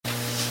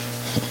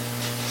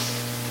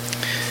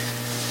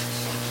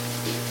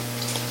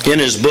In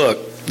his book,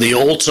 The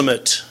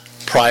Ultimate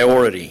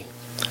Priority,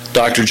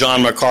 Dr.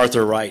 John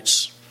MacArthur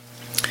writes,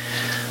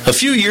 "A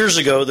few years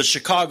ago, the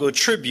Chicago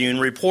Tribune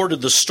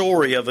reported the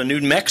story of a New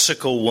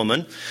Mexico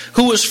woman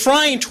who was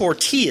frying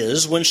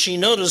tortillas when she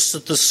noticed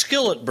that the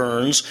skillet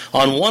burns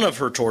on one of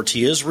her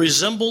tortillas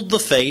resembled the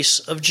face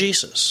of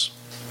Jesus.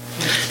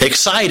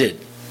 Excited,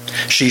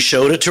 she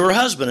showed it to her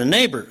husband and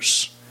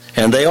neighbors,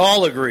 and they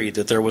all agreed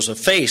that there was a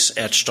face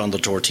etched on the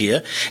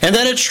tortilla and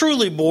that it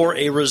truly bore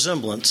a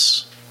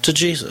resemblance to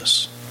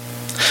Jesus.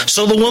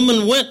 So the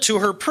woman went to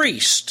her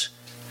priest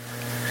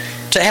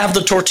to have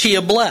the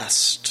tortilla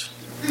blessed.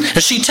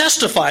 And she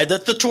testified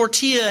that the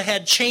tortilla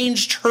had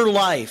changed her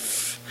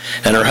life.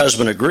 And her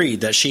husband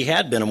agreed that she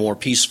had been a more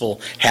peaceful,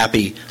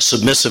 happy,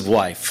 submissive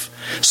wife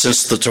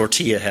since the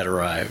tortilla had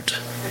arrived.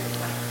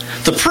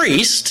 The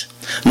priest,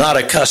 not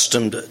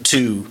accustomed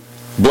to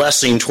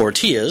blessing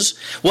tortillas,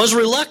 was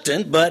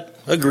reluctant but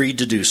agreed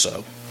to do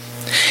so.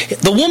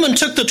 The woman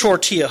took the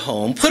tortilla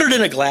home, put it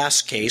in a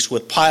glass case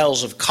with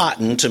piles of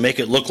cotton to make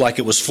it look like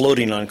it was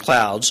floating on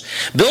clouds,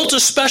 built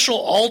a special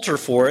altar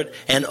for it,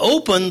 and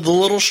opened the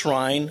little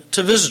shrine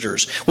to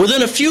visitors.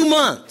 Within a few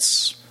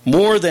months,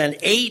 more than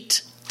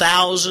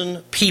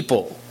 8,000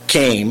 people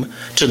came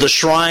to the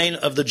shrine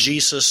of the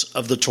Jesus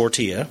of the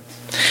tortilla,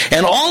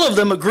 and all of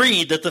them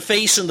agreed that the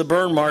face and the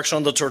burn marks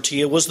on the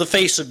tortilla was the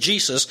face of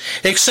Jesus,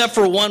 except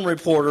for one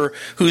reporter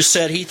who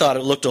said he thought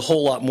it looked a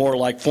whole lot more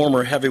like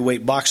former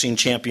heavyweight boxing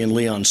champion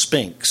Leon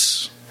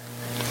Spinks.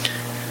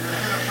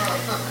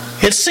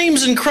 It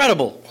seems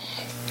incredible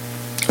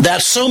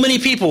that so many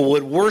people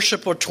would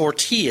worship a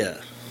tortilla.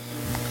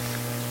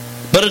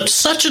 But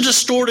such a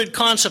distorted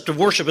concept of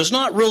worship is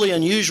not really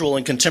unusual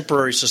in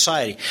contemporary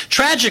society.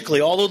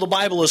 Tragically, although the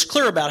Bible is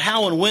clear about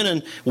how and when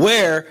and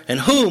where and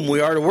whom we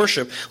are to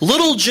worship,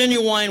 little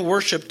genuine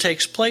worship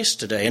takes place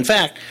today. In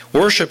fact,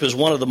 worship is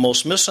one of the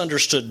most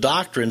misunderstood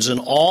doctrines in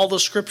all the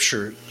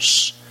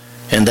Scriptures.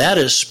 And that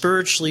is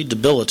spiritually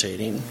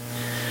debilitating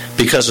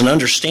because an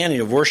understanding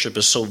of worship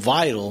is so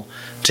vital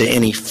to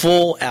any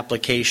full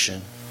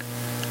application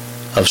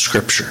of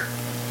Scripture.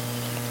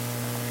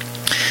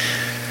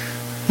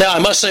 Now, I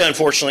must say,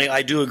 unfortunately,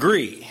 I do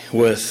agree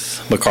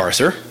with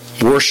MacArthur.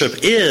 Worship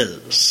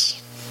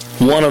is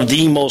one of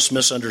the most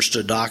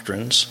misunderstood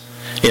doctrines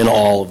in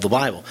all of the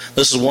Bible.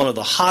 This is one of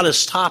the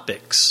hottest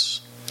topics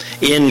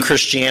in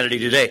Christianity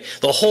today.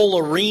 The whole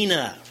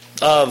arena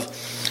of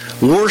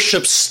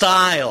worship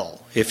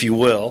style, if you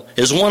will,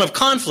 is one of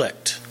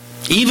conflict,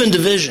 even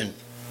division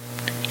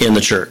in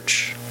the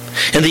church.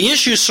 And the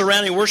issues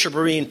surrounding worship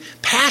are being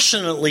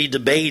passionately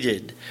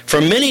debated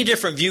from many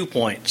different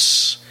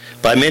viewpoints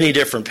by many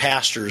different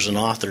pastors and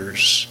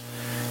authors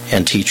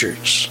and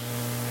teachers.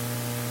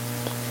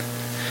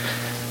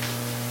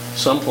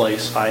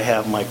 Someplace I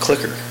have my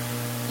clicker.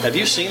 Have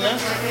you seen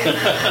that?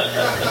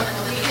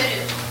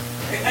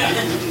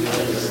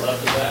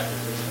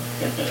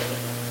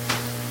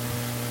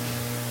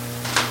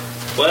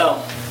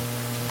 Well,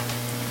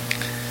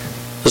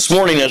 this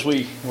morning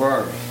where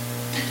are we?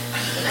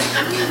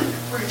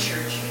 We're in church.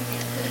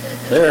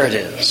 There it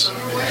is.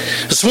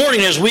 This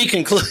morning as we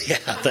conclude,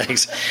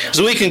 thanks.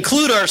 As we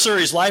conclude our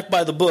series, Life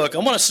by the Book, I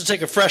want us to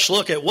take a fresh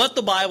look at what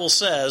the Bible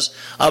says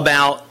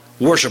about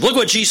worship. Look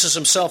what Jesus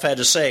himself had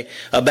to say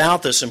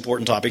about this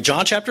important topic.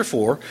 John chapter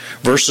 4,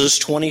 verses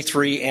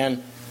 23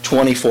 and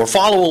 24.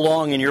 Follow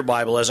along in your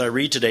Bible as I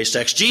read today's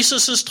text.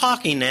 Jesus is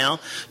talking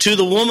now to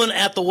the woman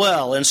at the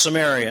well in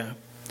Samaria.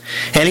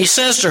 And he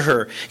says to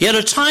her, "Yet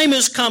a time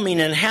is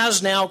coming and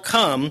has now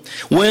come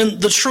when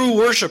the true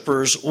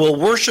worshipers will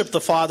worship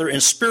the Father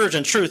in spirit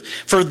and truth,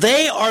 for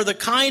they are the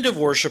kind of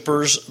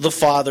worshipers the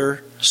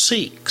Father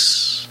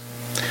seeks.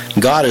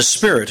 God is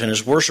spirit, and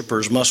his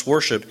worshipers must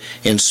worship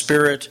in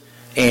spirit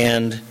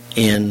and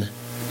in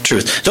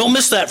truth." Don't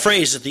miss that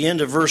phrase at the end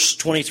of verse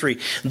 23.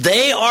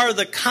 They are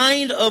the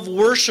kind of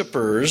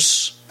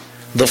worshipers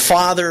the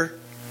Father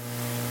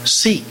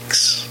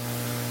seeks.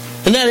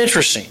 Isn't that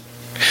interesting?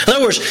 In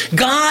other words,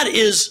 God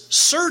is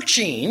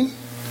searching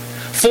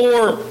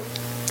for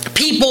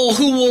people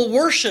who will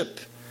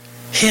worship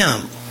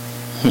him.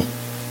 And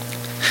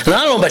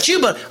I don't know about you,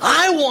 but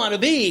I want to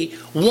be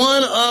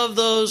one of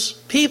those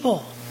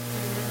people.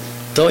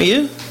 Don't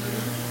you?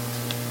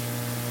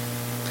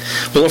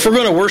 Well, if we're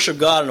going to worship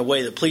God in a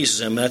way that pleases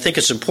him, I think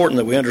it's important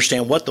that we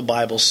understand what the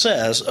Bible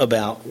says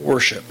about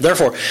worship.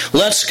 Therefore,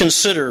 let's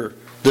consider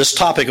this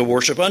topic of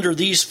worship under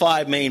these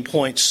 5 main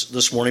points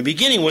this morning,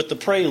 beginning with the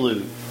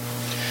prelude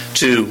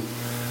to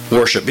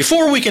worship.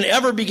 Before we can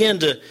ever begin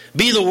to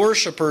be the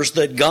worshipers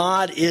that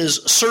God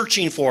is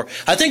searching for,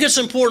 I think it's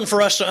important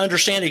for us to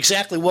understand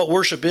exactly what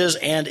worship is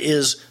and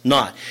is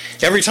not.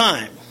 Every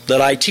time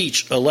that I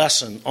teach a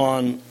lesson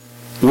on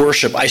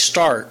worship, I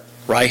start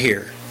right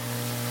here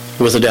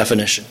with a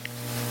definition.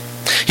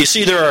 You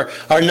see, there are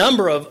a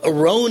number of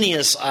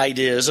erroneous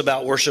ideas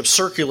about worship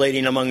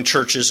circulating among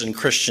churches and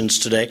Christians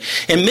today,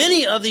 and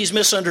many of these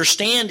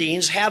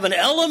misunderstandings have an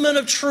element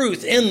of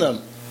truth in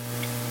them.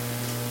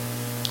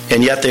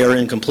 And yet they are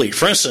incomplete.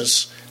 For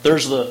instance,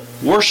 there's the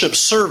worship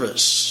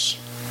service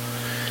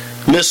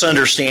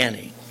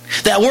misunderstanding.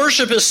 That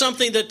worship is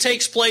something that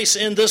takes place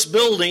in this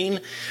building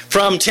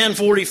from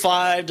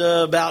 10:45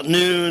 to about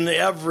noon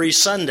every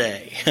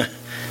Sunday.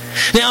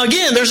 Now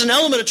again, there's an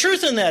element of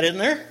truth in that, isn't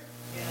there?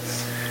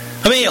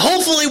 I mean,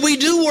 hopefully we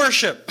do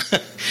worship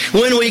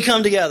when we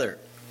come together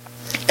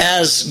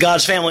as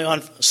God's family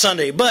on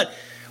Sunday. But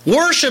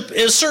worship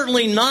is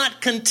certainly not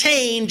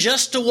contained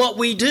just to what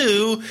we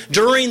do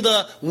during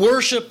the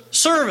worship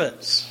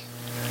service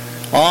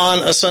on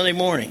a Sunday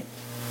morning.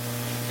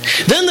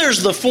 Then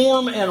there's the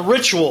form and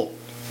ritual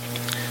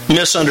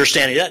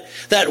misunderstanding.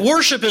 That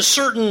worship is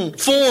certain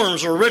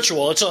forms or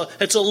ritual.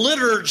 It's a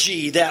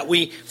liturgy that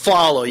we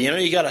follow. You know,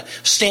 you got to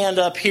stand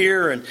up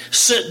here and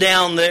sit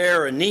down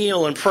there and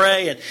kneel and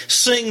pray and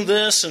sing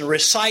this and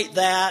recite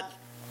that.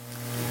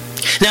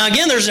 Now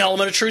again, there's an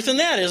element of truth in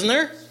that, isn't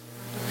there?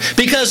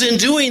 Because in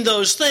doing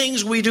those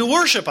things, we do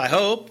worship, I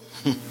hope.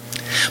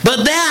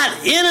 But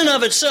that, in and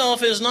of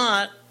itself, is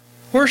not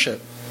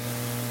worship.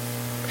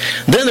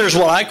 Then there's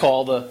what I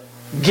call the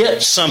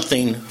get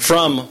something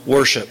from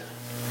worship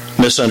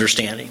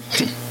misunderstanding.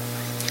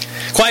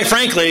 Quite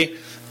frankly,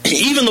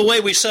 even the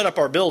way we set up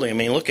our building, I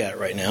mean, look at it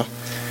right now,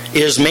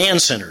 is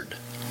man-centered.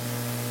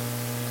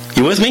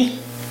 You with me?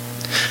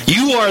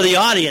 You are the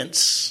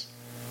audience,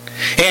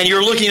 and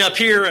you're looking up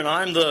here, and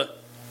I'm the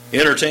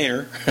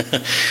entertainer.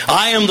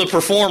 I am the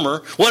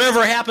performer.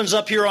 Whatever happens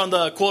up here on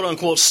the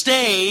quote-unquote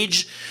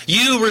stage,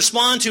 you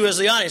respond to as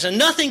the audience. And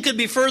nothing could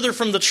be further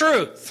from the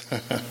truth.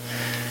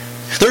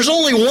 There's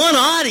only one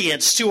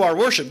audience to our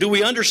worship. Do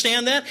we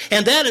understand that?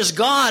 And that is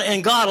God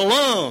and God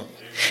alone.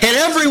 And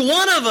every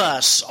one of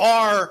us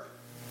are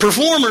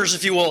performers,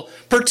 if you will,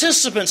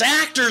 participants,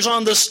 actors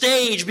on the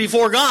stage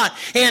before God.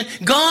 And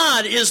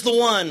God is the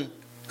one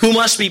who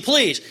must be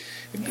pleased.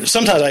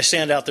 Sometimes I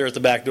stand out there at the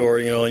back door,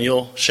 and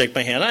you'll shake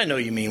my hand. I know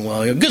you mean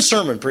well. Good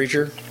sermon,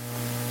 preacher.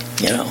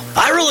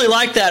 I really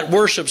like that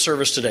worship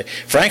service today.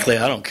 Frankly,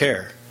 I don't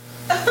care.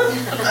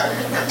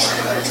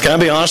 Can I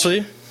be honest with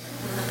you?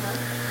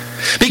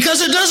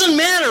 Because it doesn't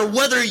matter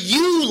whether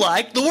you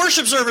like the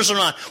worship service or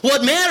not.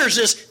 What matters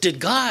is, did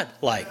God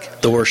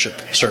like the worship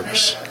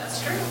service?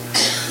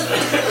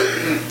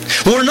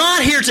 We're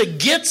not here to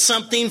get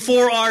something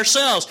for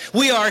ourselves.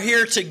 We are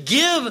here to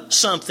give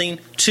something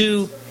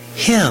to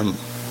Him.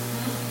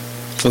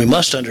 We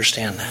must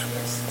understand that.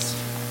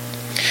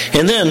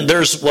 And then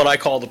there's what I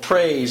call the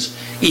praise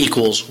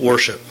equals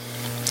worship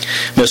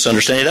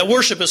misunderstanding. That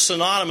worship is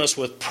synonymous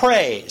with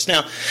praise.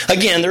 Now,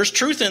 again, there's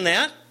truth in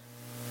that.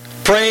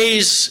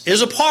 Praise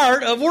is a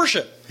part of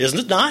worship, isn't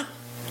it not?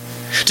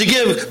 To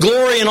give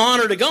glory and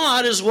honor to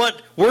God is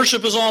what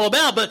worship is all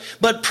about.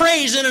 But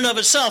praise in and of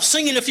itself,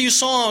 singing a few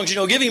songs,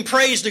 giving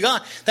praise to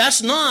God,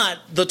 that's not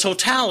the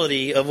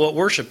totality of what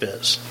worship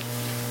is.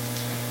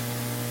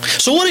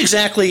 So what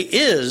exactly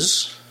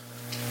is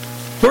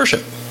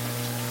worship?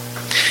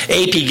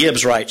 A.P.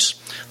 Gibbs writes,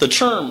 the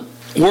term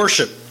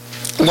worship,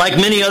 like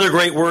many other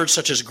great words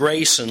such as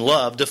grace and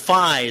love,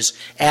 defies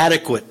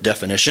adequate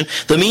definition.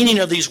 The meaning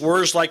of these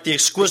words, like the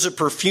exquisite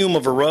perfume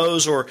of a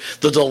rose or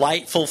the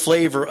delightful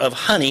flavor of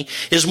honey,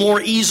 is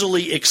more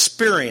easily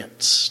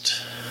experienced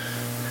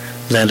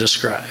than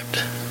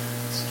described.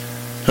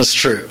 That's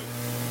true.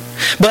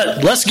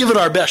 But let's give it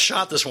our best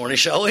shot this morning,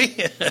 shall we?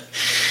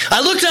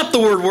 I looked up the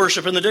word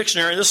worship in the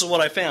dictionary, and this is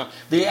what I found.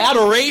 The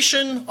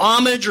adoration,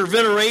 homage, or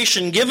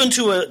veneration given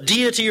to a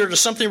deity or to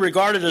something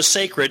regarded as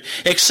sacred,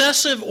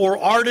 excessive or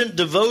ardent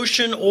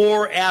devotion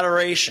or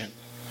adoration,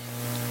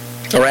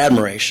 or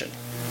admiration.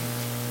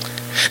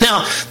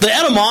 Now, the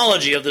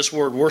etymology of this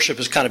word worship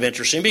is kind of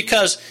interesting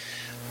because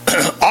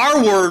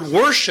our word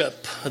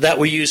worship that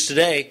we use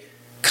today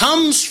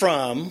comes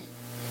from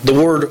the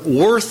word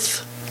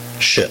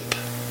worthship.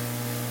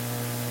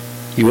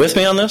 You with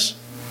me on this?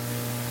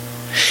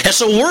 And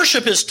so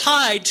worship is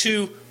tied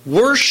to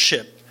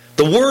worship,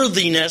 the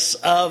worthiness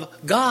of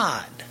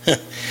God.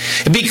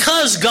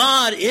 Because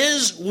God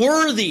is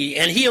worthy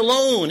and He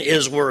alone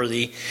is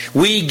worthy,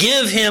 we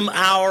give Him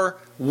our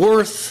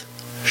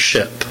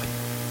worthship.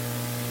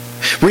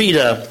 Read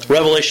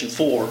Revelation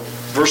 4,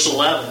 verse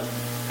 11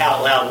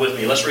 out loud with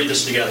me. Let's read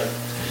this together.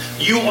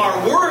 You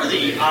are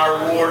worthy,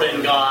 our Lord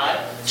and God,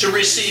 to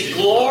receive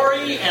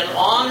glory and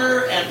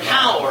honor and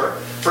power,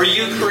 for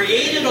you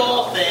created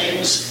all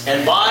things,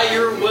 and by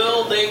your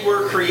will they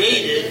were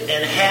created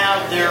and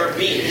have their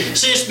being.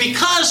 See, it's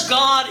because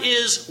God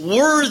is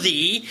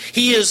worthy,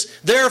 He is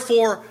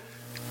therefore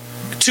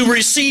to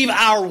receive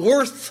our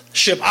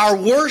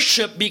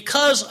worship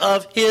because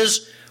of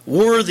His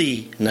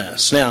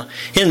worthiness. Now,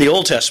 in the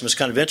Old Testament, it's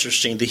kind of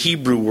interesting. The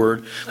Hebrew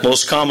word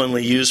most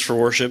commonly used for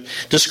worship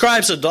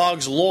describes a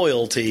dog's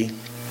loyalty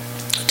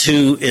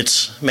to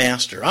its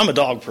master. I'm a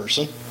dog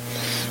person.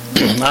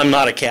 I'm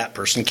not a cat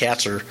person.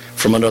 Cats are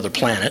from another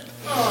planet.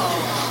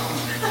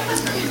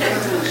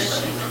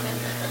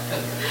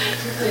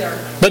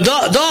 But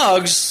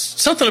dogs,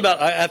 something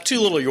about, I have two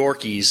little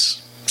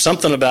Yorkies.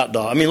 Something about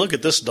dog. I mean, look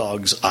at this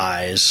dog's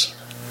eyes.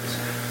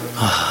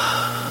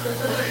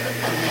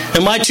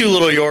 And my two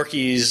little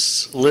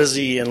Yorkies,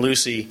 Lizzie and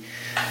Lucy,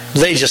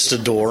 they just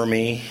adore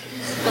me.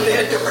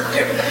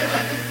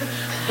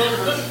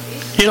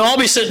 I'll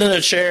be sitting in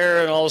a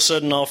chair and all of a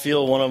sudden I'll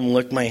feel one of them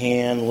lick my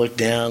hand, look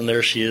down,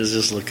 there she is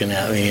just looking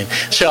at me. And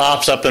she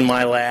hops up in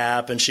my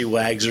lap and she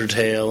wags her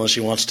tail and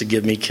she wants to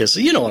give me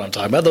kisses. You know what I'm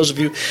talking about, those of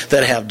you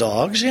that have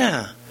dogs,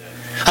 yeah.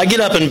 I get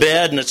up in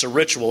bed, and it's a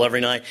ritual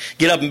every night.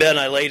 Get up in bed and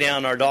I lay down,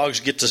 and our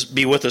dogs get to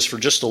be with us for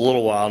just a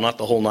little while, not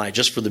the whole night,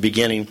 just for the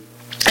beginning.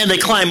 And they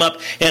climb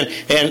up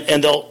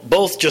and they'll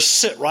both just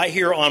sit right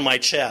here on my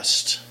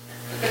chest.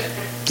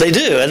 They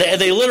do, and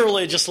they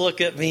literally just look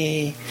at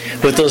me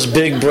with those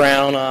big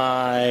brown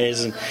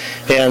eyes, and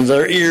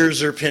their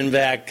ears are pinned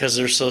back because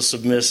they're so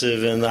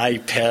submissive, and I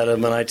pet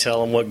them and I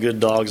tell them what good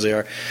dogs they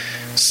are.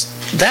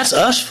 That's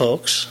us,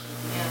 folks,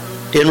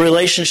 in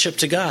relationship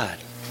to God.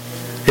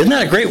 Isn't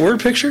that a great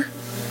word picture?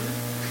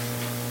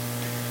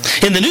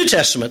 In the New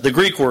Testament, the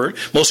Greek word,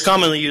 most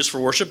commonly used for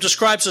worship,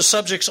 describes a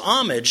subject's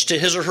homage to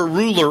his or her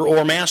ruler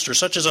or master,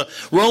 such as a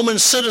Roman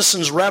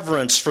citizen's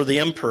reverence for the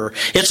emperor.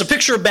 It's a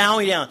picture of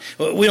bowing down.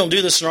 We don't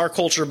do this in our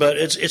culture, but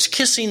it's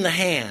kissing the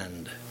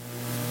hand.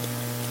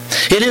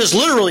 It is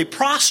literally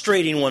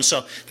prostrating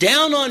oneself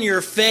down on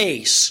your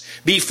face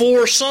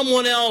before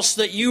someone else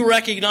that you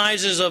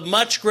recognize is of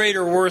much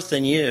greater worth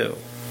than you.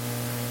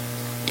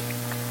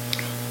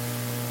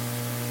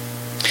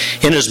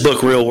 In his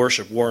book, Real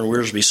Worship, Warren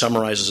Wiersbe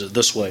summarizes it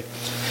this way.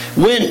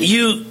 When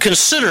you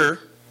consider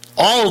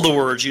all of the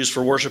words used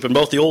for worship in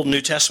both the Old and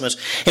New Testaments,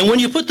 and when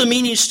you put the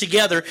meanings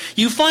together,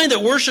 you find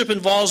that worship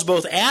involves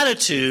both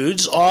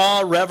attitudes,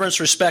 awe,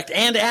 reverence, respect,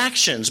 and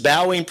actions,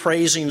 bowing,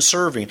 praising,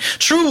 serving.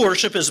 True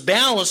worship is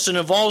balanced and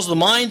involves the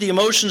mind, the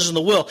emotions, and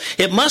the will.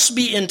 It must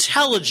be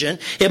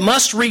intelligent, it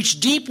must reach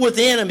deep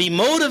within and be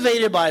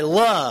motivated by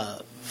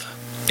love,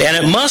 and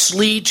it must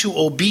lead to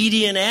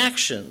obedient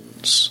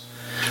actions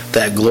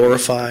that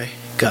glorify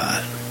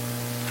God.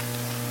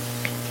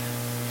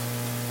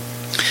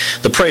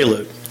 The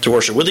prelude to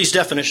worship. With these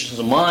definitions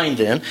in mind,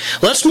 then,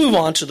 let's move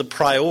on to the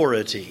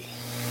priority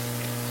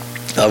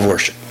of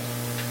worship.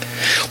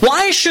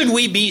 Why should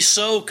we be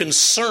so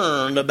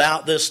concerned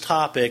about this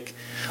topic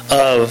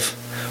of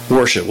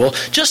worship? Well,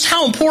 just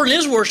how important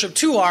is worship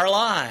to our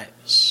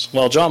lives?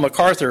 Well, John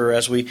MacArthur,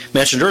 as we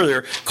mentioned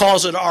earlier,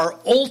 calls it our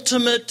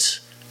ultimate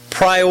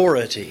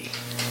priority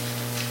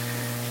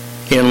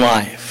in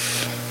life.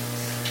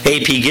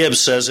 A.P.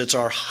 Gibbs says it's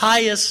our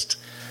highest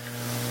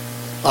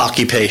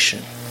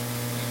occupation.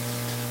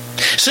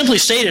 Simply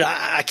stated,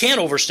 I can't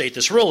overstate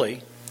this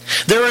really.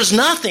 There is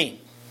nothing,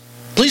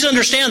 please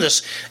understand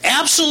this,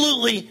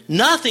 absolutely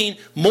nothing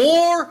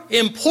more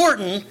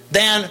important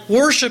than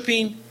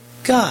worshiping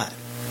God.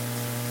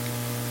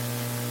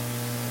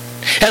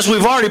 As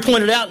we've already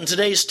pointed out in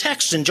today's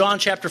text in John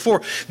chapter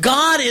 4,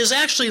 God is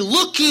actually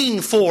looking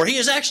for, He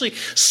is actually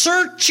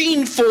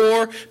searching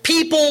for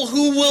people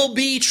who will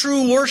be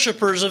true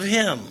worshipers of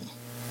Him.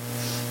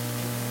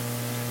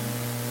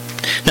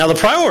 Now, the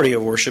priority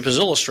of worship is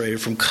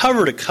illustrated from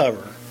cover to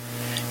cover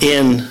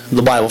in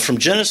the Bible, from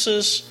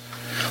Genesis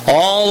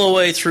all the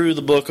way through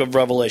the book of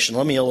Revelation.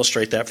 Let me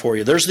illustrate that for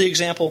you. There's the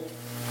example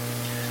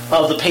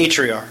of the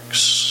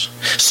patriarchs.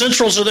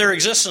 Central to their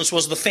existence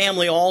was the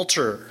family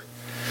altar.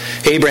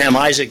 Abraham,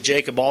 Isaac,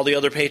 Jacob, all the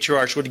other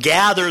patriarchs would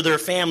gather their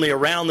family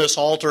around this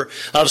altar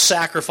of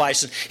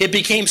sacrifice. It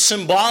became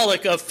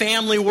symbolic of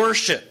family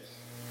worship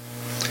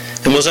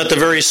and was at the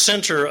very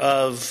center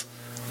of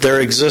their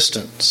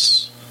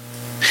existence.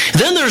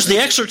 Then there's the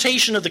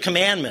exhortation of the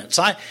commandments.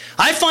 I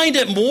find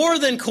it more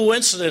than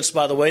coincidence,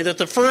 by the way, that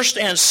the first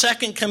and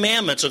second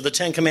commandments of the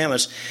Ten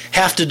Commandments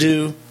have to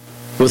do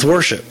with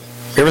worship.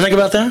 You ever think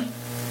about that?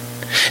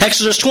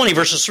 Exodus 20,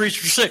 verses 3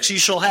 through 6. You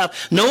shall have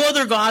no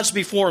other gods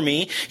before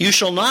me. You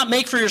shall not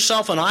make for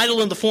yourself an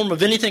idol in the form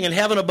of anything in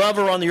heaven above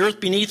or on the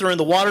earth beneath or in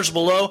the waters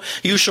below.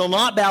 You shall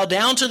not bow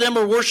down to them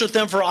or worship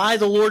them, for I,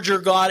 the Lord your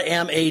God,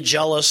 am a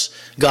jealous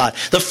God.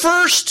 The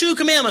first two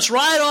commandments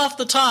right off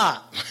the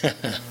top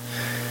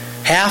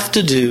have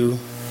to do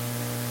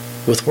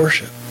with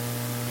worship.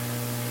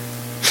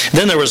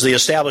 Then there was the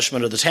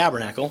establishment of the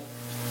tabernacle.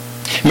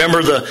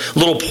 Remember the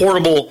little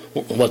portable,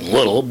 wasn't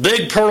little,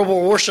 big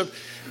portable worship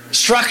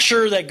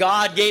structure that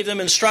God gave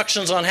them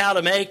instructions on how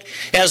to make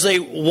as they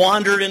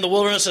wandered in the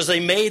wilderness, as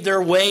they made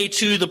their way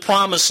to the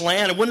promised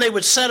land. And when they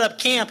would set up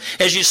camp,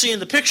 as you see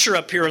in the picture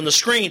up here on the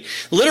screen,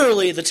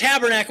 literally the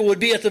tabernacle would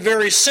be at the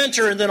very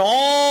center, and then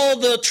all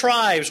the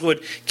tribes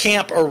would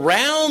camp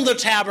around the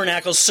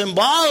tabernacle,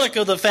 symbolic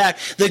of the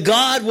fact that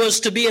God was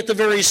to be at the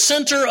very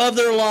center of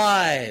their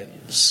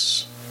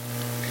lives.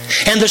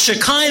 And the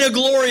Shekinah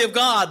glory of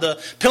God,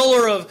 the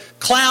pillar of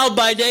cloud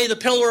by day, the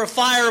pillar of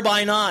fire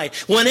by night,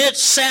 when it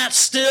sat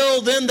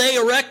still, then they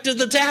erected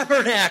the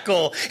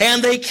tabernacle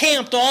and they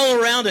camped all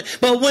around it.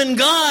 But when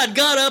God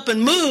got up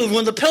and moved,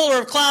 when the pillar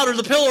of cloud or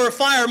the pillar of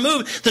fire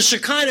moved, the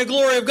Shekinah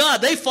glory of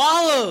God, they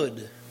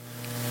followed.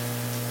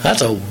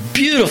 That's a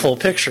beautiful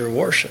picture of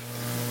worship.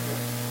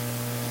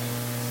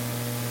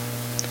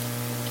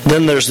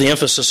 Then there's the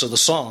emphasis of the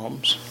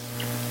Psalms.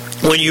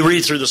 When you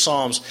read through the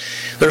Psalms,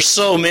 there's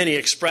so many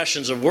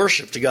expressions of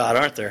worship to God,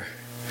 aren't there?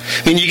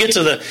 I mean, you get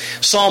to the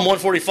Psalm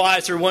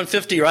 145 through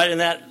 150, right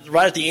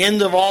at the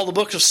end of all the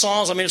books of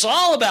Psalms. I mean, it's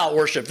all about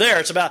worship there.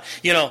 It's about,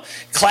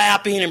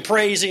 clapping and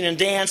praising and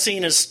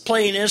dancing and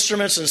playing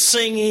instruments and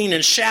singing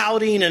and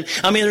shouting. And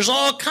I mean, there's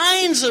all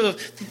kinds of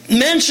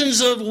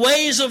mentions of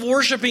ways of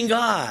worshiping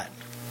God.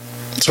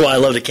 That's why I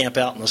love to camp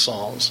out in the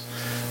Psalms.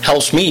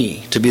 Helps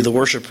me to be the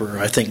worshiper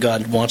I think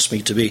God wants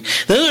me to be.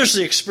 Then there's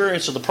the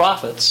experience of the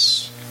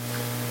prophets.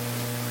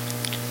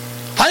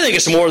 I think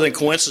it's more than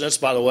coincidence,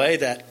 by the way,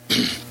 that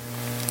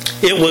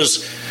it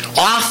was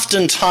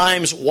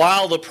oftentimes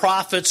while the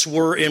prophets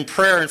were in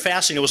prayer and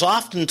fasting, it was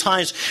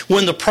oftentimes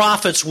when the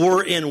prophets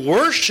were in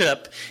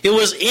worship, it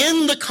was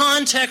in the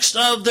context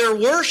of their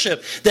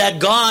worship that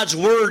God's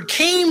word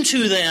came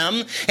to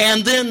them,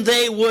 and then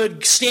they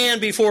would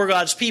stand before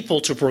God's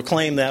people to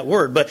proclaim that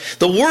word. But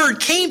the word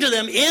came to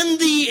them in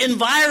the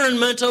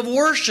environment of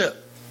worship.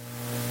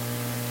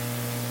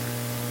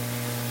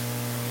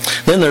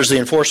 Then there's the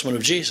enforcement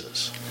of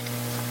Jesus.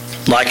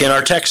 Like in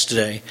our text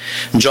today,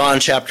 in John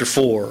chapter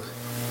 4.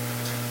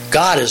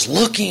 God is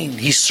looking,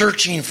 He's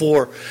searching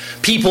for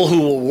people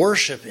who will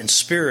worship in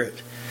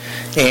spirit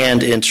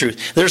and in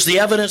truth. There's the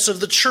evidence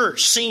of the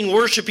church seen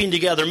worshiping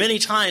together many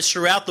times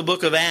throughout the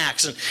book of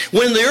Acts. And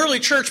when the early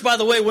church, by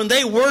the way, when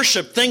they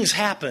worshiped, things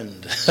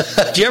happened.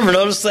 Do you ever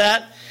notice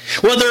that?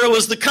 Whether it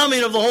was the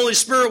coming of the Holy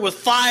Spirit with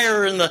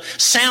fire and the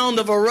sound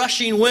of a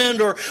rushing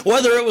wind, or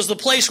whether it was the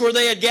place where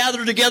they had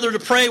gathered together to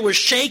pray was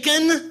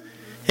shaken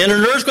in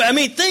an earthquake. I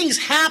mean, things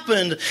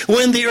happened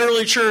when the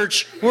early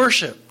church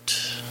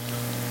worshiped.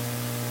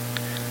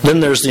 Then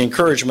there's the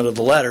encouragement of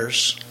the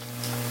letters.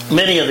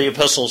 Many of the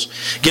epistles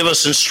give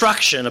us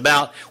instruction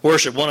about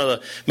worship. One of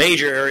the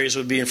major areas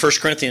would be in 1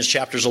 Corinthians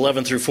chapters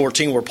 11 through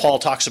 14, where Paul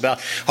talks about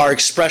our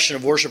expression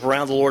of worship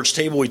around the Lord's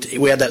table.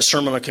 We had that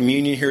sermon on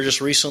communion here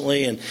just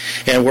recently, and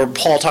where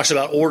Paul talks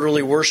about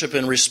orderly worship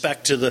in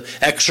respect to the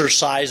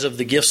exercise of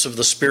the gifts of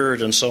the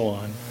Spirit and so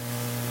on.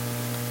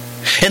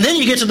 And then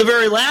you get to the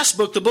very last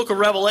book, the book of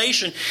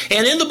Revelation.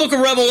 And in the book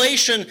of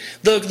Revelation,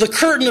 the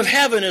curtain of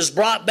heaven is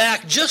brought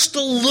back just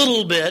a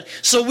little bit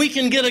so we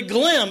can get a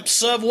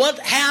glimpse of what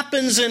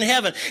happens in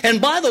heaven.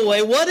 And by the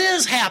way, what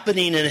is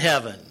happening in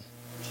heaven?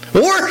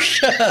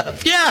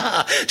 Worship!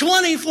 Yeah!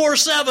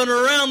 24/7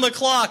 around the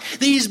clock.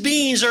 These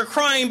beings are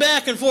crying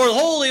back and forth,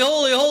 "Holy,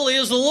 holy, holy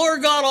is the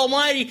Lord God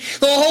Almighty.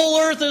 The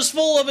whole earth is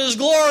full of His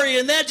glory."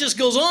 And that just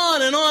goes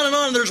on and on and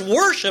on. There's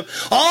worship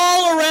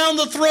all around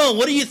the throne.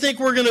 What do you think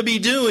we're going to be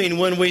doing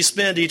when we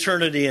spend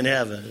eternity in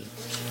heaven?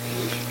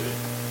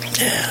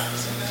 Yeah.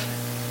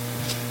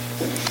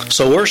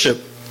 So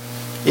worship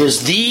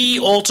is the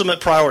ultimate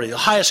priority, the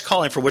highest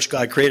calling for which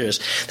God created us.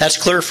 That's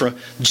clear from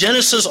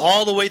Genesis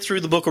all the way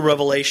through the book of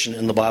Revelation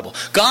in the Bible.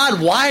 God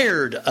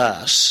wired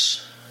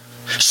us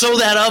so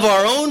that of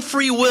our own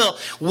free will,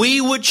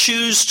 we would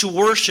choose to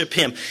worship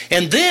Him.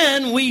 And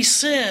then we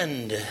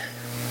sinned.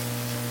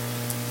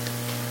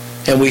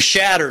 And we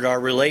shattered our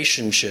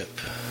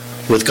relationship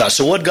with God.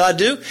 So what did God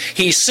do?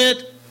 He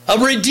sent a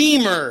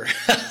Redeemer,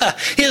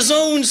 His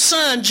own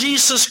Son,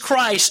 Jesus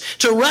Christ,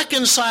 to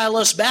reconcile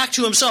us back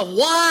to Himself.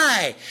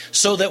 Why?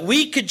 So that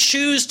we could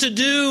choose to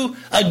do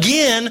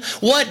again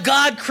what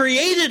God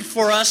created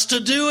for us to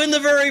do in the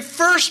very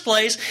first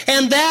place,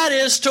 and that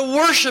is to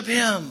worship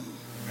Him.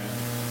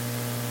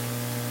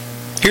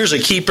 Here's a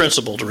key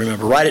principle to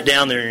remember. Write it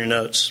down there in your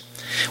notes.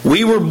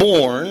 We were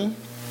born,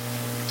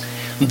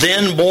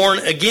 then born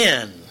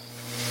again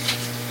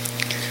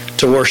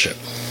to worship.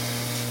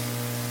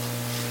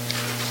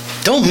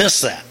 Don't miss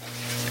that.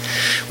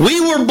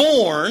 We were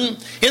born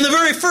in the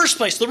very first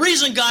place. The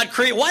reason God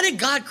created... Why did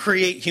God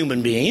create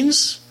human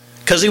beings?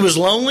 Because He was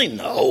lonely?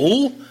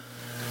 No.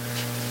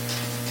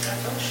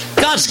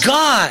 God's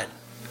God.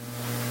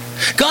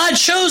 God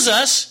chose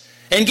us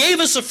and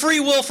gave us a free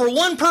will for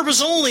one purpose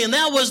only, and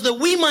that was that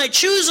we might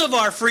choose of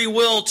our free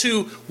will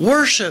to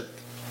worship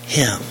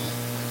Him.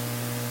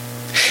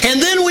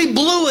 And then we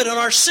blew it, and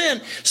our sin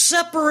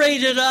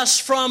separated us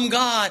from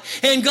God.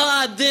 And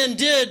God then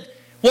did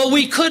what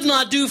we could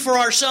not do for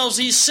ourselves.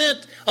 He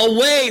sent a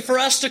way for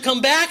us to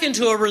come back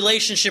into a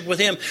relationship with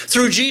Him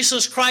through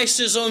Jesus Christ,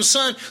 His own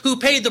Son, who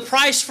paid the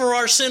price for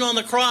our sin on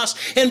the cross.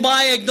 And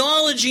by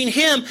acknowledging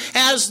Him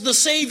as the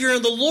Savior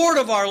and the Lord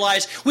of our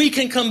lives, we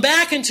can come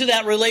back into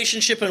that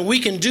relationship, and we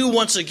can do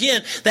once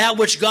again that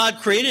which God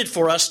created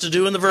for us to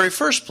do in the very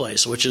first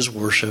place, which is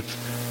worship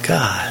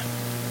God.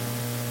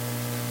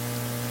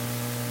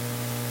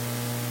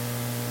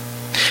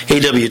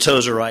 A.W.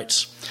 Tozer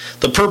writes,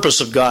 "The purpose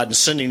of God in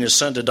sending His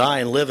Son to die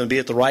and live and be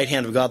at the right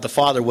hand of God the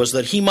Father was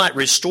that He might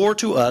restore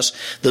to us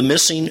the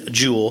missing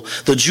jewel,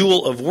 the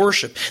jewel of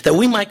worship, that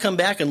we might come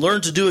back and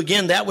learn to do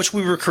again that which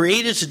we were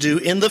created to do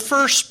in the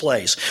first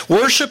place.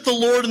 Worship the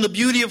Lord in the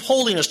beauty of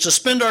holiness, to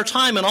spend our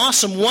time in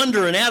awesome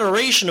wonder and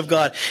adoration of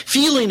God,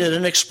 feeling it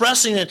and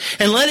expressing it,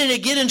 and letting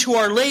it get into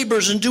our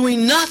labors and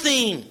doing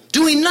nothing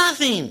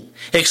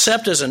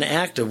except as an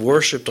act of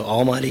worship to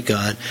Almighty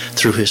God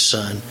through His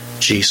Son,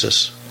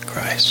 Jesus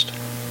Christ."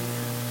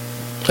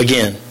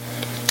 Again,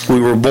 We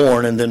were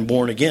born and then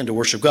born again to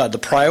worship God. The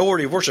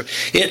priority of worship.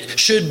 It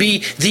should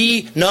be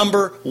the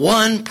number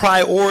one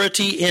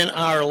priority in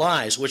our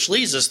lives, which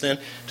leads us then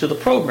to the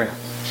program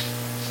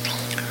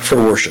for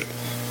worship.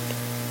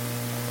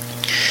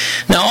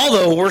 Now,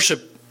 although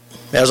worship,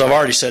 as I've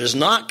already said, is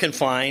not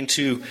confined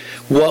to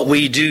what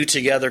we do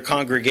together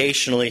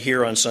congregationally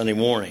here on Sunday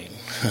morning,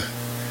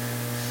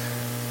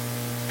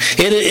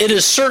 it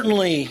is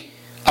certainly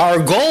our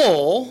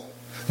goal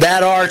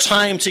that our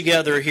time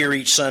together here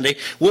each Sunday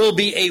will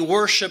be a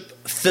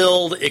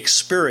worship-filled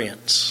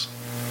experience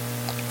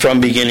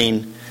from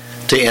beginning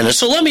to end. And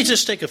so let me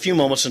just take a few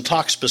moments and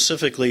talk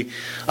specifically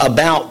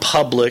about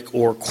public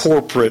or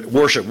corporate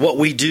worship, what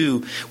we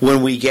do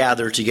when we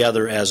gather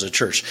together as a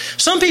church.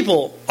 Some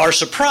people are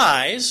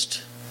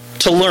surprised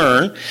to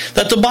learn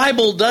that the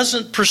Bible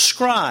doesn't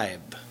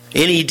prescribe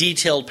any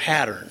detailed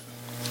pattern,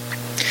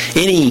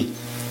 any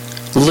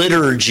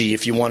liturgy,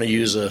 if you want to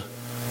use a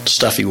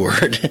stuffy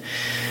word,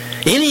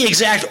 any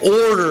exact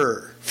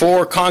order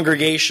for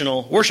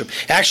congregational worship.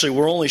 Actually,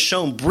 we're only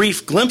shown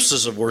brief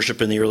glimpses of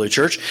worship in the early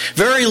church.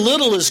 Very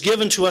little is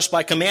given to us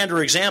by command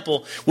or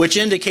example, which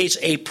indicates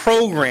a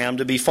program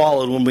to be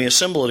followed when we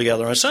assemble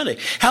together on Sunday.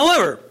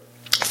 However,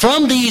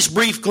 from these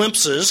brief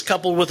glimpses,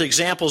 coupled with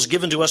examples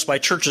given to us by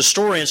church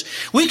historians,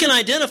 we can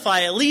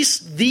identify at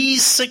least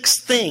these 6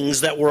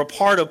 things that were a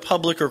part of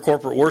public or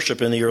corporate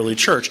worship in the early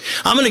church.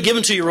 I'm going to give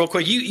them to you real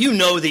quick. You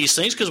know these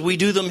things because we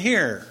do them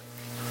here,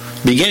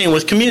 beginning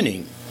with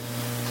communing.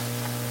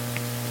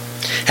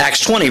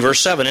 Acts 20,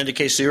 verse 7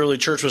 indicates the early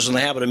church was in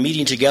the habit of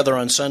meeting together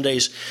on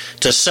Sundays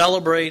to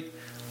celebrate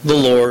the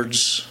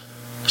Lord's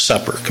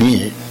Supper,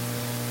 communion.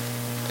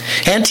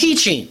 And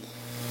teaching.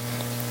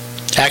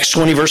 Acts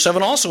 20, verse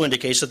 7 also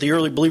indicates that the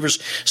early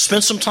believers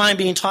spent some time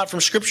being taught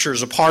from Scripture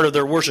as a part of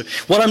their worship.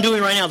 What I'm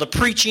doing right now, the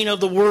preaching of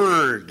the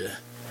Word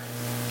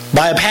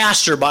by a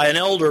pastor, by an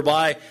elder,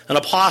 by an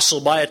apostle,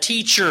 by a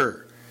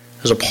teacher,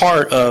 is a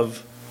part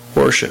of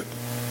worship.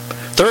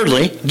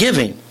 Thirdly,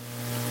 giving.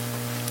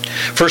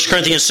 1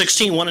 Corinthians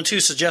 16, 1 and 2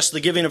 suggests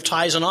the giving of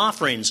tithes and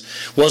offerings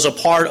was a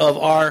part of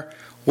our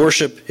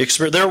worship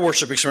experience, their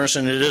worship experience,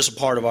 and it is a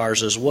part of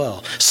ours as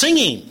well.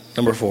 Singing,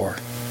 number 4.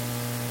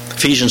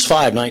 Ephesians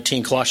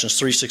 5:19, Colossians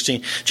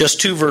 3:16, just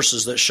 2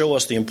 verses that show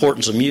us the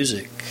importance of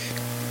music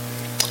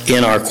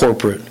in our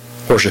corporate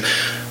worship.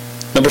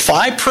 Number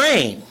 5,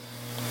 praying.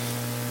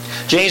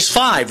 James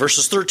 5,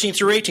 verses 13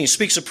 through 18,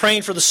 speaks of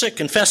praying for the sick,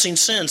 confessing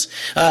sins,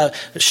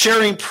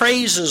 sharing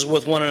praises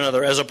with one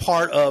another as a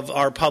part of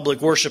our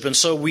public worship, and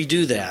so we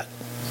do that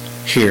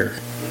here.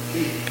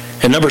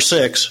 And number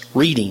 6,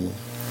 reading.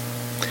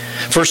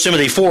 1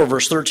 Timothy 4,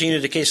 verse 13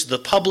 indicates that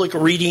the public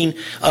reading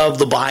of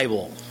the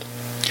Bible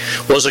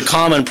was a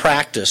common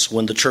practice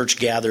when the church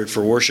gathered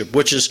for worship,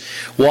 which is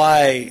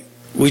why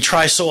we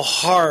try so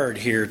hard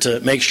here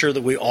to make sure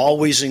that we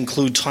always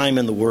include time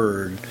in the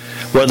Word,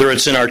 whether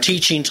it's in our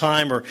teaching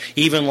time or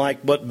even like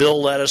what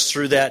Bill led us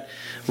through that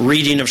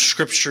reading of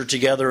Scripture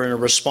together in a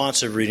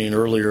responsive reading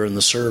earlier in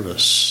the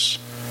service.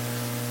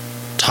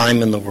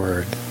 Time in the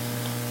Word.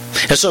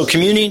 And so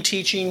communing,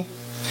 teaching,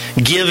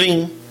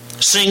 giving,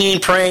 singing,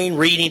 praying,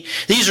 reading.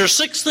 These are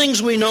 6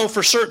 things we know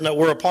for certain that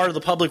were a part of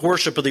the public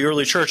worship of the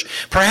early church.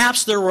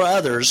 Perhaps there were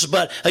others,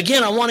 but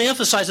again, I want to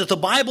emphasize that the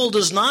Bible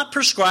does not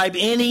prescribe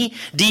any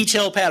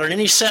detailed pattern,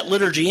 any set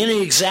liturgy,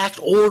 any exact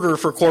order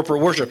for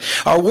corporate worship.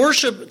 Our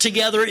worship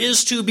together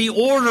is to be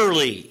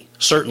orderly,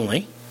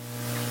 certainly,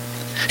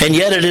 and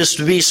yet it is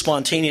to be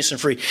spontaneous and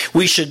free.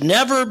 We should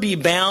never be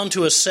bound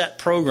to a set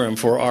program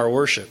for our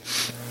worship.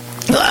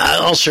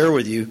 I'll share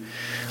with you,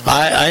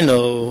 I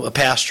know a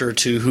pastor or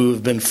two who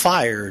have been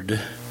fired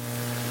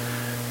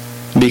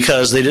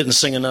because they didn't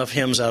sing enough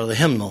hymns out of the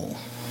hymnal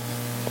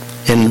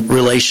in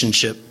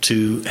relationship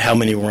to how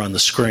many were on the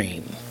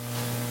screen.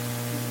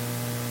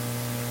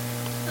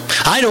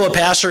 I know a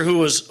pastor who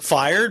was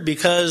fired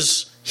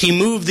because he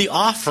moved the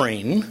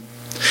offering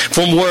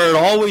from where it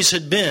always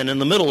had been in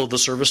the middle of the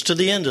service to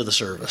the end of the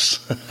service.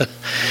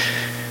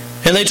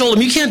 And they told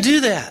him, "You can't do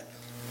that."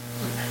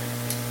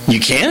 "You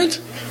can't?"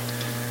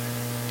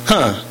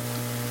 Huh.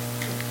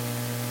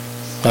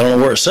 I don't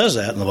know where it says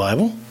that in the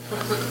Bible.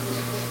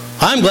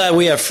 I'm glad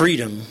we have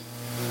freedom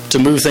to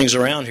move things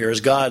around here as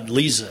God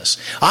leads us.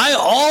 I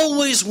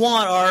always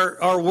want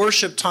our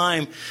worship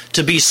time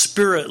to be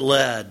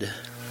Spirit-led.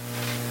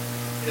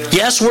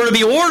 Yes, we're to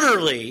be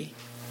orderly,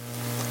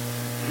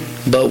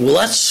 but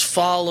let's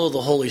follow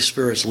the Holy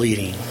Spirit's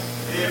leading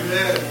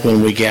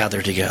when we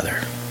gather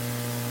together.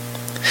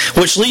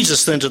 Which leads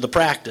us then to the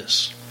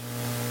practice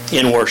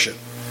in worship.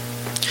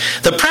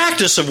 The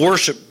practice of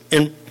worship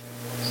in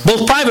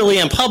both privately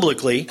and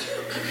publicly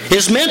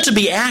is meant to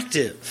be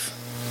active,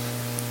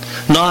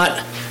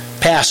 not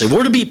passive.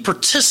 We're to be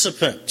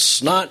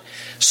participants, not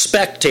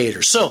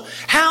spectators. So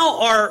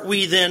how are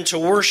we then to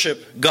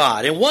worship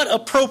God? In what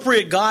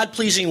appropriate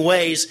God-pleasing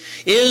ways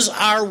is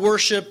our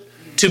worship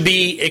to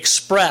be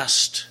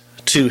expressed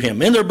to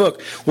Him? In their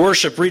book,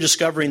 Worship,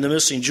 Rediscovering the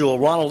Missing Jewel,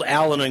 Ronald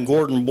Allen and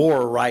Gordon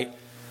Bohr write,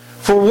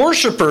 For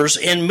worshipers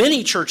in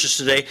many churches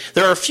today,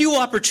 there are few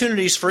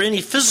opportunities for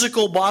any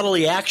physical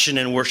bodily action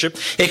in worship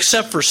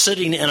except for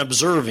sitting and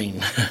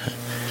observing.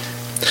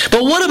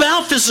 But what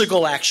about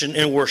physical action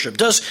in worship?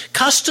 Does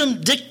custom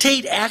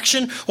dictate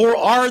action, or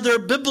are there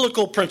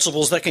biblical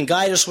principles that can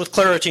guide us with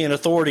clarity and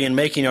authority in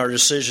making our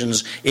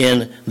decisions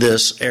in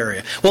this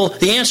area? Well,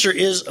 the answer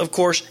is, of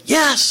course,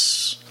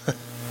 yes.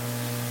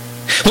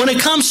 When it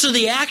comes to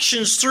the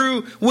actions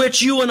through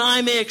which you and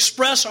I may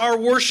express our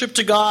worship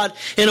to God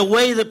in a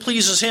way that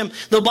pleases Him,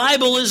 the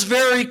Bible is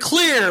very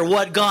clear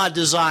what God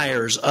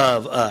desires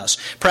of us.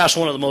 Perhaps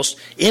one of the most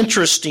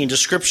interesting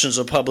descriptions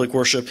of public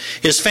worship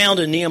is found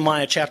in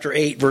Nehemiah chapter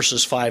 8,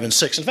 verses 5 and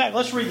 6. In fact,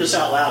 let's read this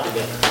out loud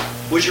together.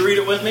 Would you read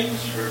it with me?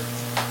 Sure.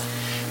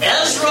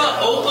 Ezra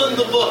opened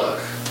the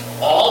book.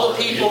 All the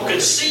people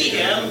could see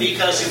him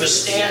because he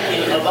was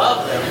standing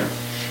above them.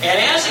 And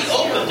as he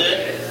opened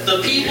it,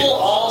 the people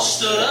all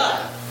stood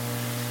up.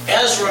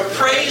 Ezra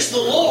praised the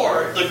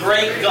Lord, the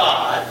great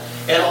God,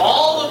 and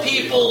all the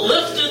people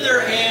lifted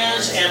their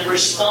hands and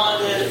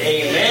responded,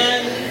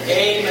 Amen,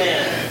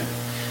 Amen.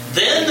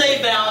 Then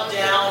they bowed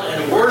down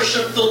and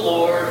worshiped the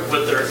Lord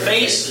with their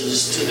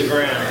faces to the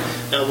ground.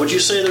 Now, would you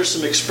say there's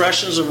some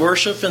expressions of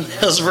worship in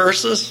those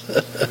verses?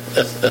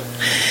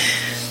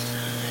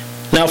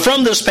 Now,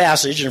 from this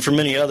passage, and from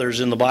many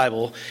others in the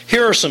Bible,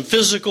 here are some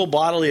physical,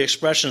 bodily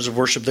expressions of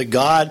worship that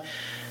God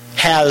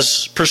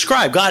has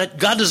prescribed.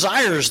 God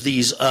desires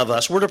these of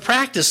us. We're to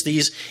practice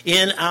these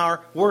in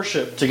our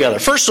worship together.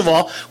 First of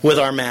all, with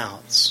our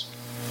mouths.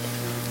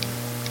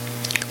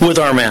 With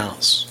our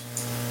mouths.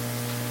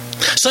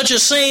 Such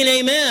as saying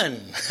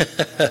amen.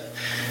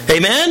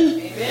 Amen?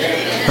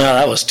 Amen? Oh,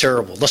 that was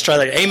terrible. Let's try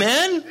that.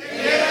 Amen?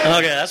 Amen?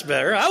 Okay, that's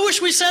better. I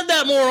wish we said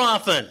that more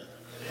often.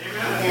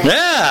 Amen.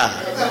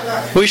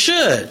 Yeah, we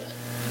should.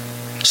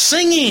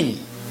 Singing.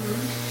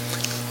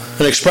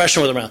 An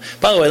expression with our mouth.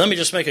 By the way, let me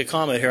just make a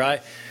comment here. I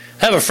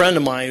have a friend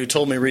of mine who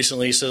told me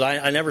recently, he said,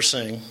 I never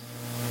sing.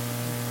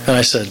 And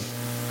I said,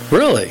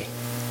 really?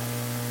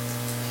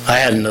 I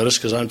hadn't noticed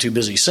because I'm too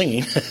busy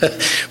singing.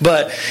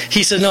 But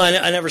he said, no,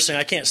 I never sing.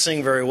 I can't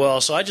sing very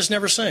well, so I just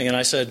never sing. And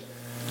I said,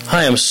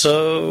 I am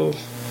so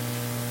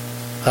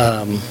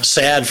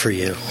sad for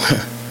you.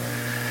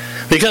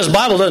 Because the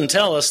Bible doesn't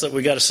tell us that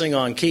we got to sing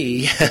on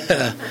key.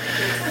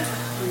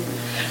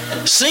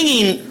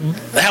 Singing,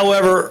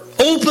 however,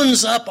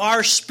 opens up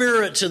our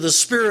spirit to the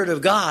Spirit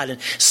of God.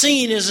 And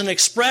singing is an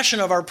expression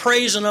of our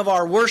praise and of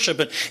our worship.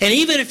 And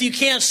even if you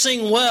can't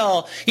sing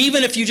well,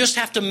 even if you just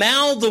have to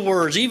mouth the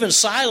words, even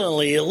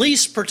silently, at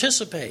least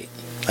participate.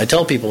 I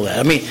tell people that.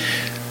 I mean,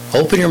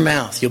 open your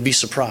mouth. You'll be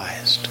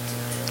surprised.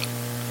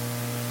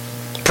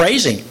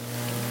 Praising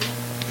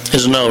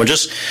is another one.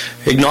 Just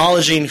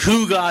acknowledging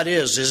who God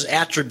is, His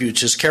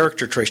attributes, His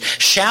character traits.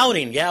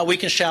 Shouting. Yeah, we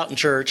can shout in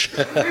church.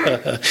 We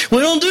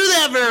don't do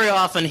that very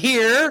often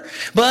here,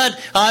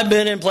 but I've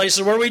been in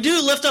places where we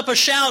do lift up a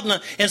shout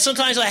and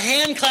sometimes a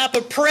hand clap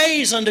of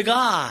praise unto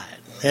God.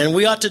 And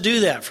we ought to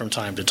do that from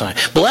time to time.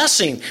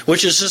 Blessing,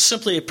 which is just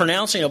simply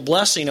pronouncing a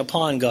blessing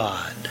upon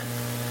God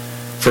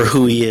for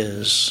who He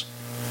is.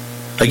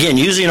 Again,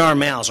 using our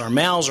mouths. Our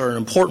mouths are an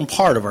important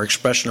part of our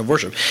expression of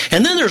worship.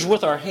 And then there's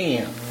with our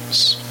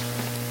hands.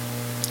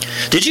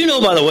 Did you know,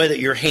 by the way, that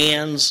your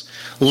hands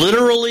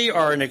literally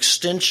are an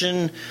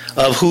extension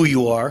of who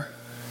you are?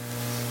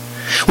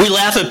 We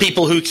laugh at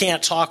people who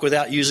can't talk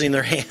without using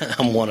their hand.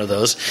 I'm one of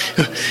those.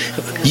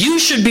 You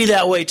should be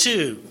that way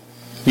too.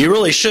 You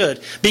really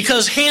should.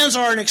 Because hands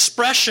are an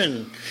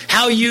expression.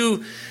 How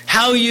you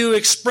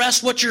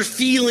express what you're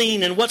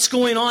feeling and what's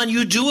going on,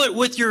 you do it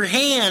with your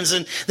hands.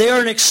 And they are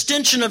an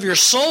extension of your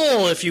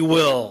soul, if you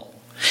will.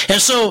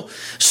 And so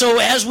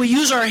as we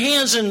use our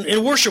hands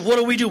in worship, what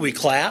do? We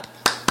clap.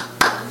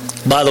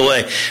 By the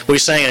way, we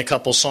sang a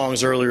couple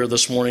songs earlier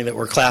this morning that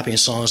were clapping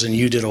songs, and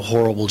you did a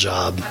horrible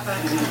job.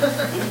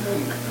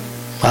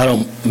 I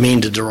don't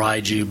mean to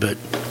deride you, but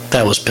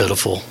that was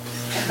pitiful.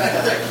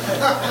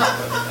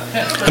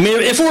 I mean,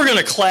 if we're going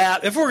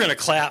to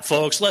clap,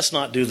 folks, let's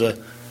not do the...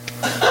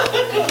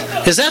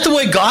 Is that the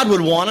way God would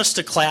want us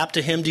to clap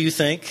to Him, do you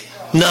think?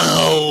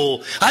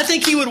 No. I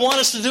think He would want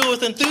us to do it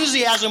with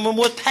enthusiasm and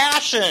with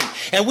passion.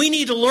 And we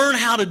need to learn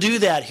how to do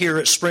that here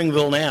at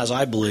Springville Naz,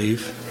 I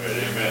believe.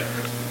 Amen.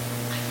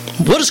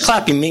 What does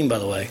clapping mean, by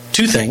the way?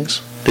 Two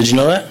things. Did you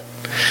know that?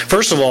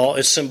 First of all,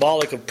 it's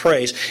symbolic of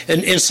praise.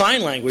 And in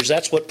sign language,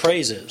 that's what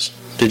praise is.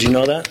 Did you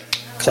know that?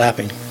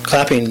 Clapping.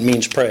 Clapping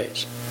means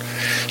praise.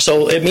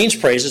 So it means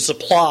praise. It's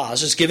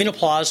applause. It's giving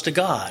applause to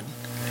God.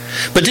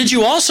 But did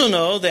you also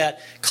know that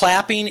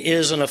clapping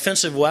is an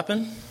offensive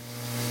weapon?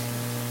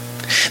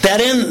 That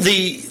in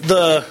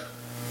the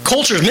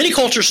cultures, many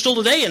cultures still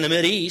today in the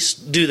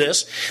Mideast do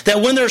this,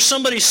 that when there's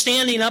somebody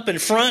standing up in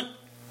front,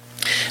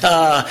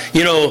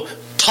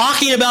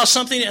 talking about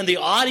something and the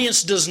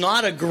audience does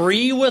not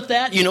agree with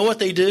that, you know what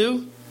they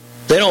do?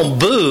 They don't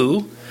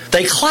boo,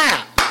 they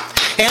clap.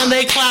 And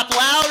they clap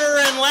louder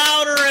and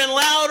louder and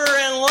louder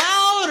and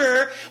louder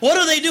there, what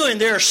are they doing?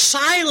 They're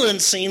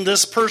silencing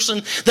this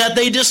person that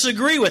they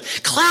disagree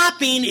with.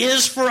 Clapping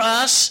is for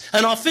us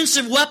an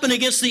offensive weapon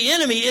against the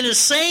enemy. It is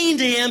saying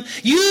to him,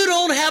 you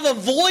don't have a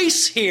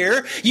voice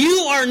here.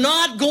 You are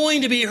not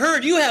going to be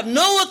heard. You have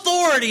no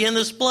authority in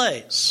this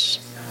place.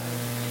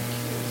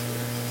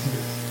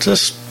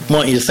 Just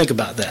want you to think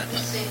about that.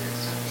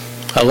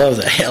 I love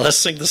that. Yeah, let's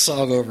sing the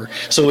song over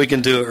so we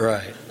can do it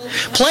right.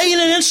 Playing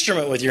an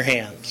instrument with your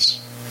hands.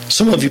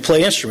 Some of you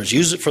play instruments.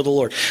 Use it for the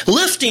Lord.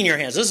 Lifting your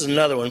hands. This is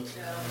another one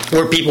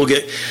where people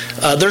get...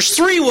 there's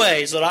 3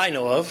 ways that I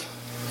know of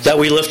that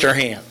we lift our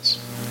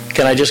hands.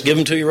 Can I just give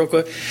them to you real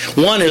quick?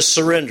 One is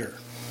surrender.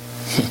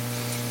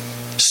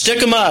 Stick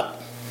them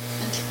up.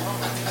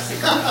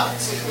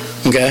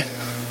 Okay?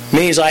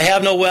 Means I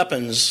have no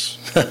weapons.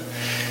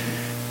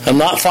 I'm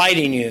not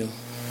fighting you.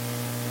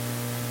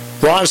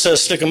 Ron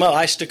says stick them up.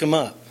 I stick them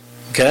up.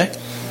 Okay?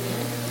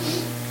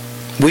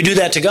 We do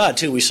that to God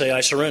too. We say,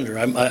 I surrender.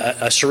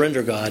 I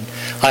surrender, God.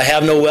 I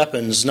have no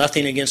weapons,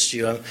 nothing against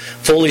you. I'm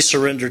fully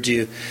surrendered to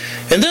you.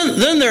 And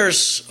then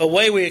there's a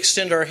way we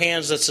extend our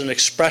hands that's an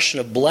expression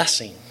of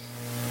blessing.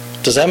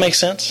 Does that make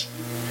sense?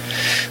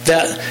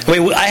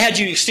 I had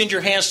you extend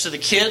your hands to the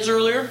kids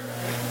earlier.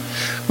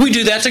 We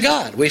do that to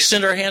God. We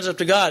extend our hands up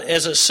to God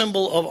as a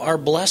symbol of our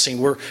blessing.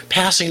 We're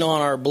passing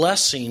on our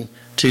blessing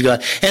to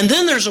God. And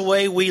then there's a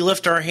way we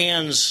lift our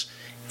hands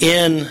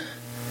in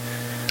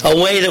a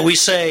way that we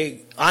say,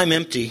 I'm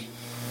empty.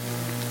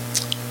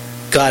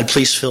 God,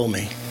 please fill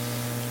me.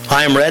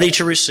 I am ready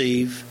to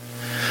receive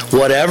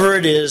whatever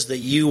it is that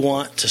you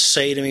want to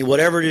say to me,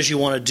 whatever it is you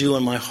want to do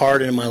in my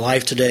heart and in my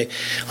life today.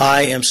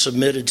 I am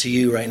submitted to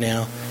you right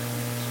now.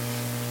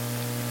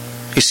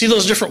 You see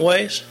those different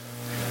ways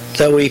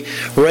that we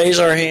raise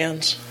our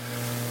hands?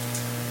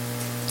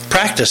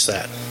 Practice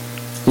that.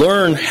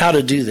 Learn how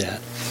to do that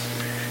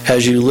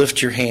as you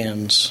lift your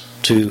hands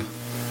to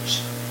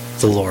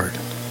the Lord.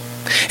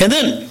 And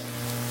then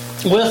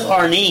with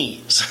our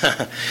knees.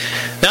 Now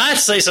I have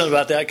to say something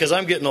about that because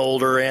I'm getting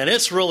older and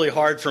it's really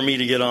hard for me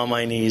to get on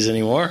my knees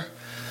anymore.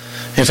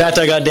 In fact,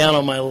 I got down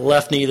on my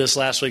left knee this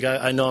last week.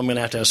 I know I'm going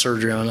to have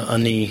surgery on a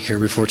knee here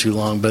before too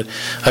long, but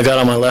I got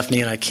on my left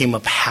knee and I came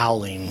up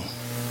howling.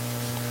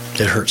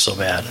 It hurt so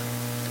bad.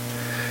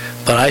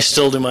 But I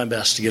still do my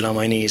best to get on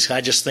my knees. I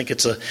just think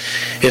it's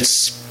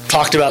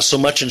talked about so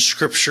much in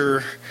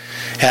Scripture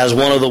as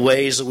one of the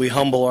ways that we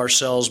humble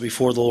ourselves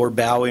before the Lord,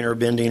 bowing or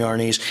bending our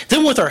knees.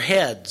 Then with our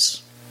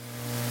heads.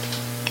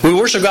 We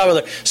worship God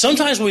with our...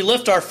 Sometimes we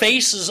lift our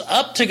faces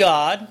up to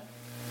God.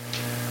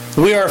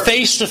 We are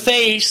face to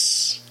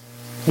face.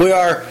 We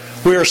are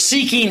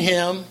seeking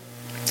Him.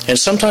 And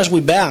sometimes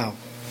we bow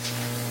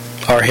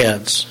our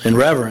heads in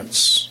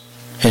reverence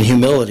and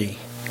humility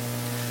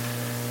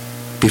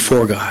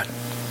before God.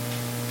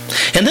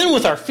 And then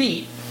with our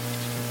feet,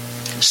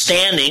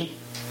 standing.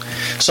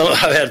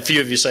 I've had a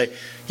few of you say,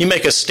 you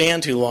make us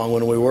stand too long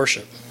when we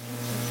worship.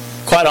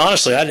 Quite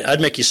honestly, I'd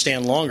make you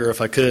stand longer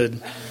if I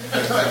could.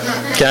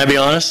 Can I be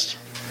honest?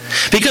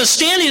 Because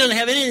standing doesn't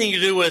have anything to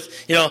do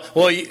with,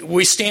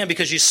 we stand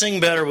because you sing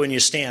better when you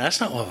stand.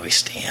 That's not why we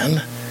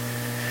stand.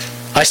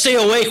 I stay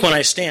awake when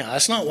I stand.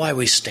 That's not why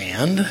we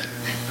stand.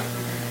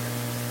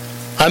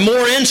 I'm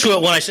more into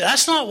it when I say,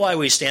 that's not why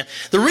we stand.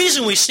 The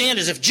reason we stand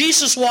is if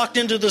Jesus walked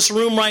into this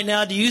room right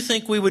now, do you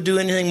think we would do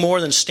anything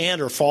more than stand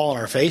or fall on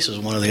our faces,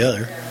 one or the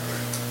other?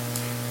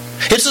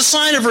 It's a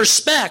sign of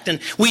respect, and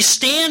we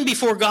stand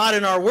before God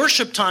in our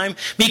worship time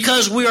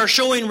because we are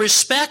showing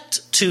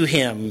respect to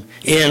Him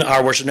in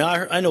our worship.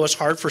 Now, I know it's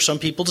hard for some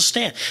people to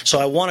stand, so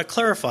I want to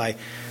clarify.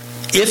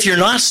 If you're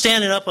not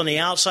standing up on the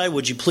outside,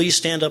 would you please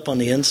stand up on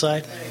the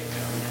inside?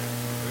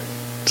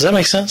 Does that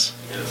make sense?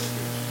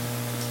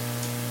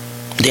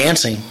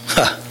 Dancing.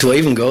 Do I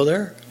even go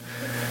there?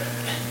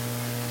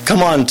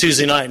 Come on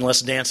Tuesday night and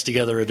let's dance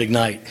together at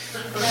Ignite.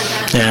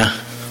 Yeah.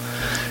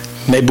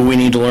 Maybe we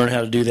need to learn how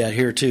to do that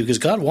here too, because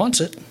God wants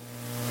it.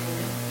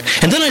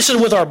 And then I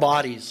said with our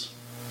bodies.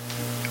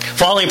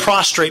 Falling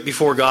prostrate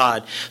before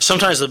God.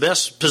 Sometimes the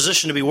best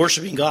position to be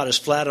worshiping God is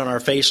flat on our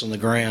face on the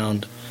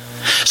ground.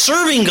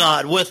 Serving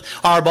God with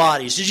our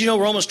bodies. Did you know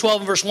Romans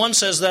 12 and verse 1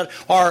 says that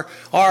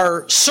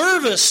our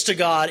service to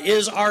God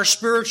is our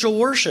spiritual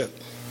worship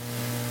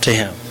to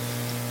Him.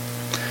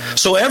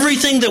 So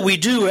everything that we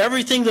do,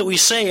 everything that we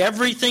say,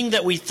 everything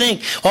that we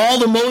think, all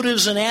the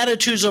motives and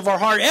attitudes of our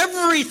heart,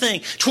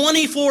 everything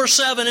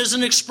 24/7 is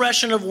an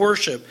expression of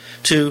worship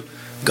to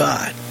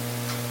God.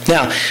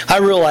 Now, I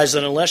realize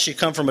that unless you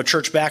come from a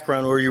church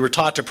background where you were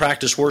taught to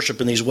practice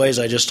worship in these ways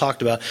I just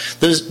talked about,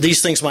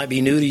 these things might be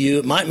new to you.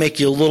 It might make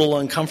you a little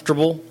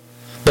uncomfortable.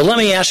 But let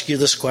me ask you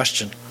this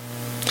question.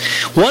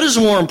 What is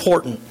more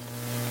important?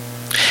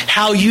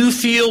 How you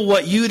feel,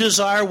 what you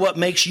desire, what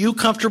makes you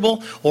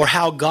comfortable, or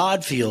how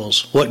God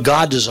feels, what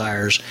God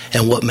desires,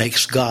 and what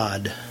makes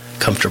God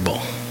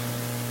comfortable?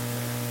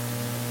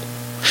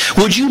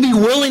 Would you be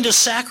willing to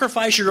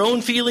sacrifice your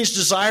own feelings,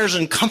 desires,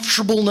 and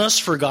comfortableness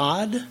for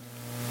God?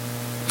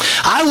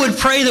 I would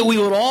pray that we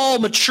would all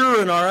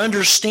mature in our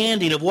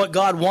understanding of what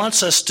God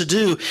wants us to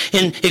do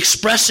in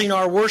expressing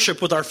our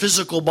worship with our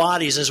physical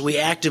bodies as we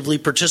actively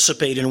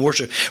participate in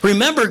worship.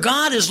 Remember,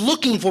 God is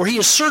looking for, He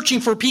is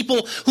searching for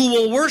people who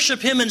will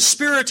worship Him in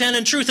spirit and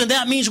in truth, and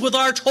that means with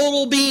our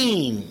total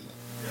being.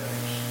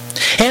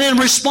 And in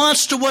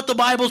response to what the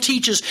Bible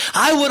teaches,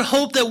 I would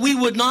hope that we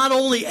would not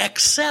only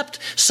accept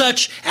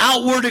such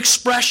outward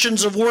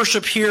expressions of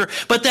worship here,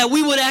 but that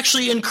we would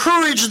actually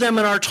encourage them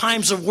in our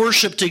times of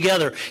worship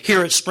together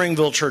here at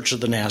Springville Church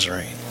of the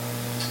Nazarene.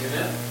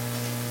 Amen.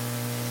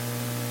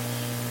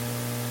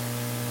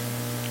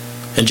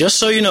 And just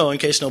so you know, in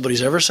case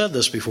nobody's ever said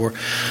this before,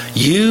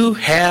 you don't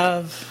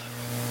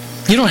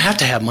have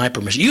to have my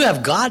permission. You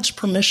have God's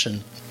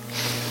permission.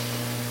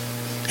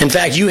 In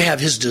fact, you have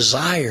His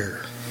desire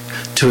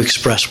to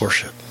express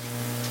worship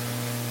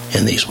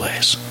in these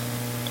ways.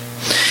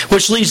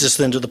 Which leads us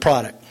then to the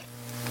product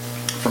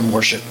from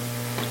worship.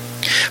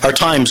 Our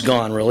time's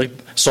gone, really,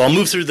 so I'll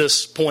move through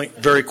this point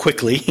very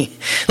quickly.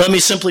 Let me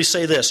simply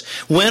say this.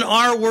 When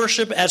our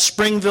worship at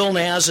Springville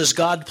Naz is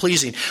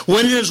God-pleasing,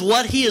 when it is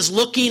what He is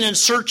looking and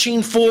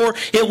searching for,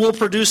 it will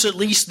produce at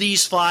least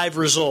these 5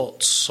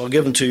 results. I'll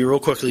give them to you real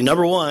quickly.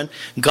 Number 1,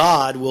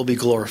 God will be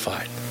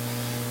glorified.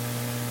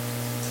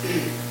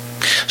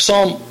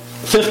 Psalm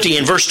 50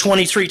 and verse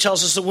 23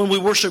 tells us that when we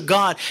worship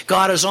God,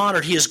 God is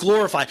honored, He is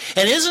glorified.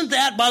 And isn't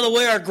that, by the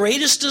way, our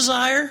greatest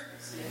desire?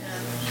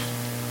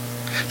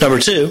 Number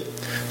 2,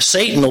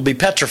 Satan will be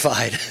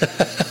petrified.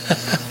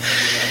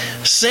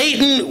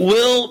 Satan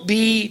will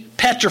be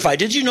petrified.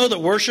 Did you know that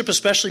worship,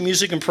 especially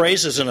music and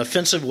praise, is an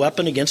offensive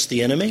weapon against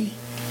the enemy?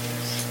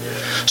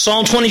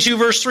 Psalm 22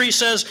 verse 3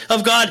 says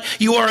of God,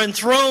 you are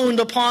enthroned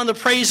upon the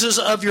praises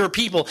of your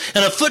people.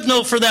 And a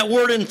footnote for that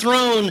word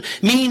enthroned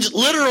means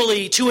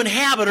literally to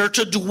inhabit or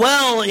to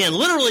dwell in.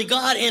 Literally,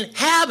 God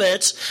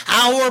inhabits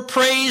our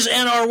praise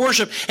and our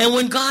worship. And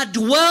when God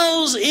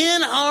dwells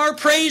in our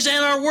praise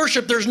and our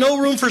worship, there's no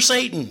room for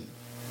Satan.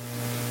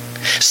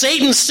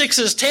 Satan sticks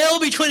his tail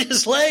between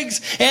his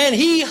legs and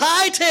he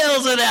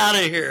hightails it out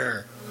of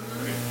here.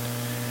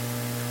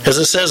 As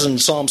it says in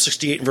Psalm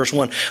 68 and verse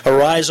 1,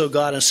 arise, O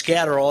God, and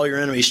scatter all your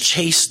enemies.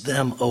 Chase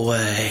them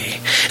away.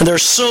 And there are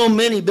so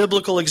many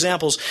biblical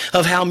examples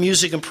of how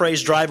music and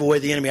praise drive away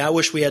the enemy. I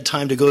wish we had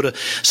time to go to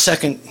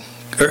 2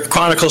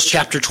 Chronicles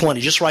chapter 20.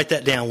 Just write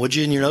that down, would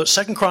you, in your notes?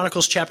 2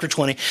 Chronicles chapter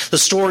 20, the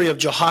story of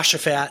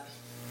Jehoshaphat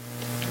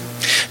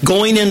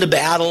going into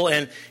battle,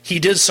 and he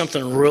did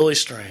something really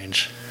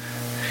strange.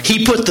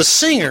 He put the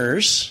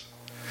singers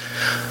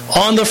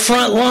on the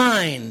front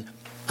line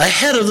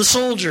ahead of the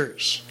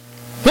soldiers.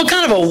 What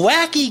kind of a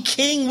wacky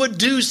king would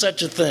do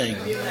such a thing?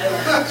 I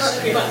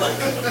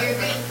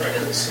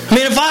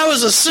mean, if I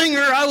was a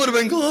singer, I would have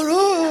been going,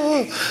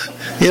 oh.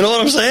 You know what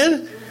I'm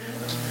saying?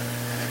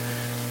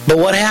 But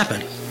what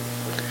happened?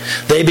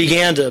 They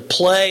began to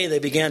play, they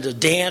began to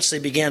dance, they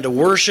began to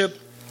worship.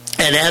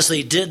 And as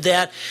they did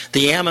that,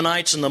 the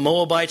Ammonites and the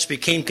Moabites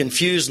became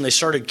confused and they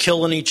started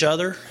killing each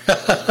other.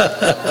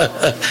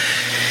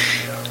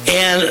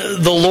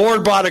 And the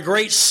Lord brought a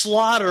great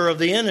slaughter of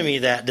the enemy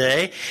that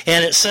day.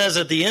 And it says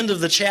at the end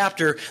of the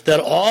chapter that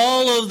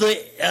all of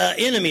the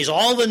enemies,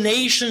 all the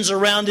nations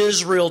around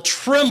Israel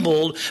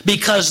trembled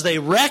because they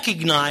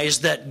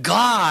recognized that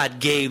God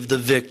gave the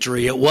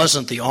victory. It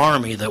wasn't the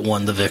army that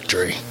won the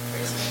victory.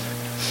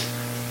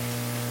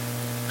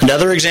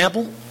 Another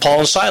example, Paul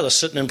and Silas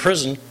sitting in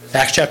prison,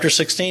 Acts chapter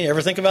 16.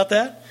 Ever think about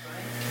that?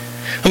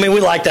 I mean, we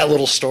like that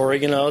little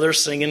story, you know, they're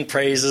singing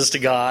praises to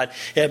God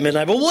at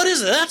midnight. But what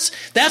is it?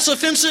 That's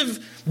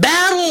offensive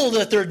battle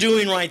that they're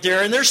doing right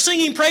there. And they're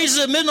singing praises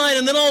at midnight,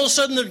 and then all of a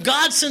sudden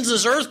God sends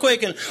this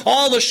earthquake and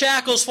all the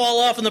shackles fall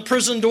off and the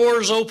prison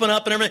doors open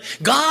up and everything.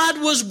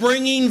 God was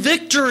bringing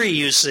victory,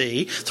 you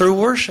see, through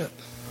worship.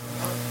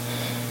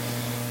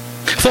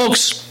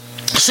 Folks,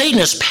 Satan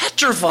is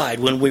petrified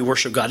when we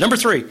worship God. Number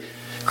 3,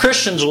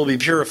 Christians will be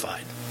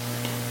purified.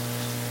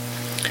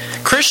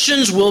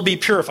 Christians will be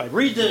purified.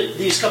 Read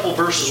these couple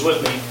verses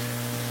with me.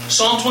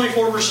 Psalm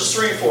 24 verses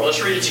 3 and 4.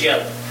 Let's read it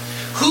together.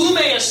 Who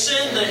may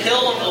ascend the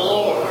hill of the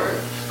Lord?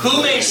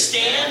 Who may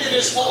stand in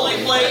His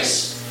holy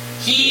place?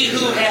 He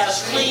who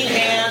has clean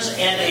hands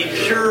and a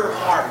pure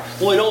heart.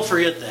 Boy, don't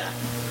forget that.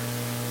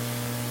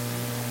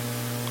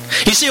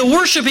 You see, a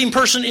worshiping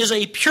person is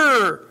a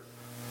pure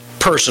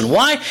person.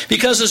 Why?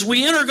 Because as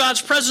we enter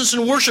God's presence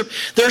in worship,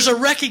 there's a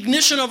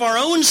recognition of our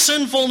own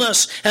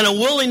sinfulness and a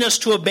willingness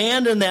to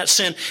abandon that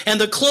sin.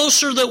 And the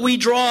closer that we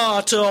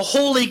draw to a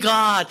holy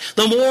God,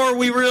 the more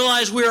we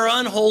realize we are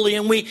unholy,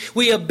 and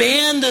we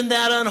abandon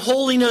that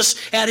unholiness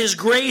at His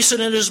grace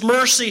and at His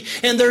mercy.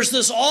 And there's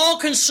this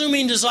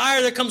all-consuming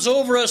desire that comes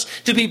over us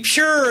to be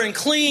pure and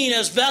clean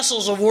as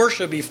vessels of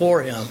worship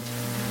before Him.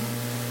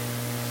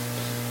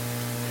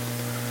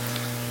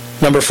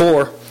 Number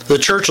 4, the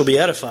church will be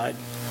edified.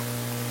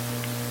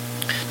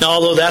 Now,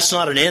 although that's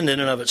not an end in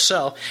and of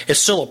itself, it's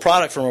still a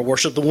product from our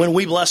worship. That when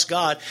we bless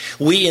God,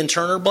 we in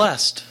turn are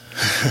blessed.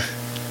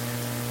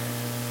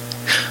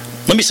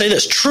 Let me say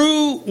this.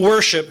 True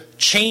worship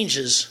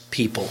changes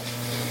people.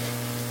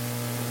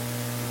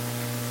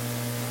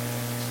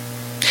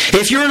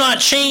 If you're not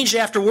changed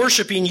after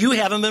worshiping, you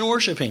haven't been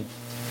worshiping.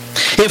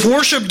 If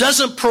worship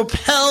doesn't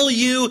propel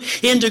you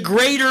into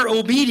greater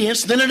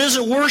obedience, then it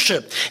isn't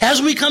worship.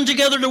 As we come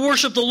together to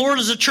worship the Lord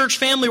as a church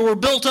family, we're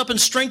built up and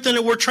strengthened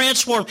and we're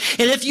transformed.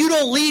 And if you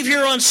don't leave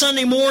here on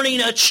Sunday morning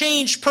a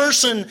changed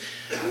person,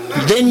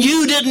 then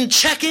you didn't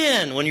check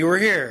in when you were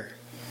here.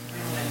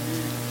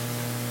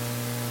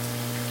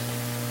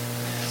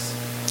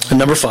 And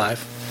number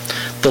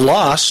 5, the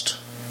lost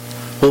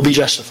will be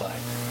justified.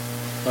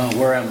 Oh,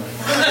 where am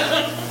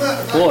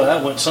I? Boy,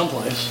 that went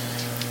someplace.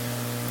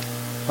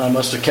 I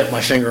must have kept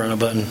my finger on a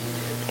button.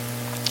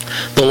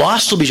 The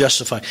lost will be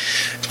justified.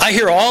 I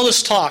hear all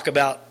this talk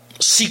about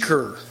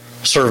seeker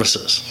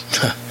services.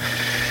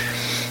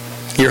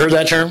 You heard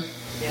that term?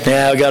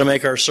 Yeah, we've got to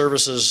make our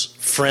services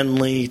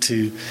friendly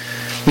to...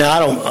 Now,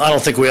 I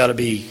don't think we ought to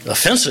be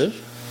offensive.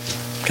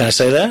 Can I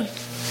say that?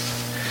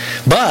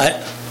 But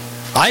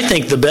I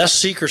think the best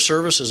seeker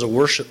service is a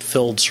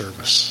worship-filled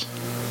service.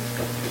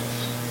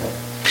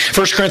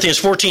 1 Corinthians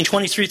 14,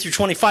 23 through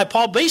 25,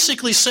 Paul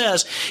basically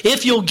says,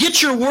 if you'll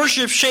get your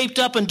worship shaped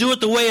up and do it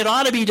the way it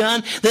ought to be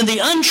done, then the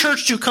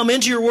unchurched who come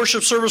into your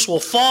worship service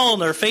will fall on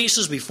their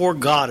faces before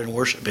God and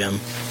worship Him.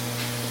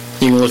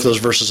 You can look those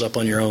verses up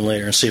on your own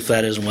later and see if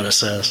that isn't what it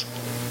says.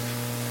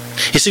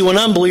 You see, when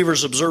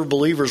unbelievers observe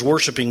believers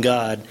worshiping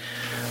God,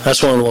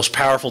 that's one of the most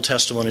powerful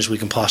testimonies we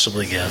can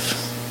possibly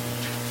give.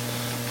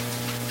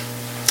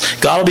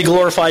 God will be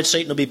glorified,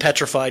 Satan will be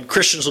petrified,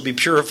 Christians will be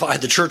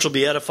purified, the church will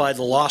be edified,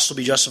 the lost will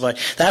be justified.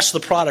 That's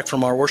the product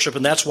from our worship,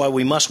 and that's why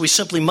we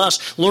simply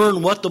must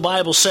learn what the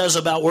Bible says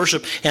about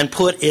worship and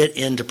put it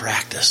into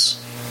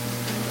practice.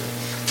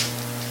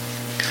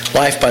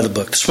 Life by the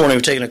book. This morning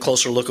we're taking a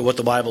closer look at what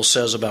the Bible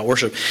says about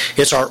worship.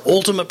 It's our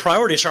ultimate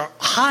priority. It's our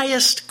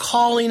highest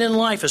calling in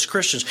life as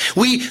Christians.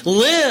 We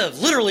live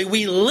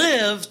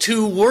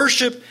to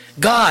worship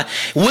God.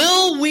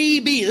 Will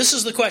we be, this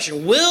is the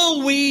question,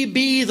 will we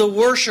be the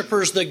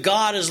worshipers that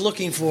God is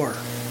looking for?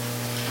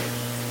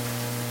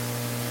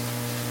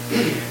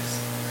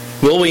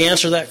 Will we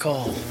answer that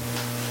call?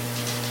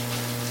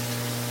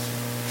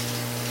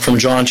 From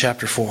John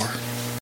chapter 4.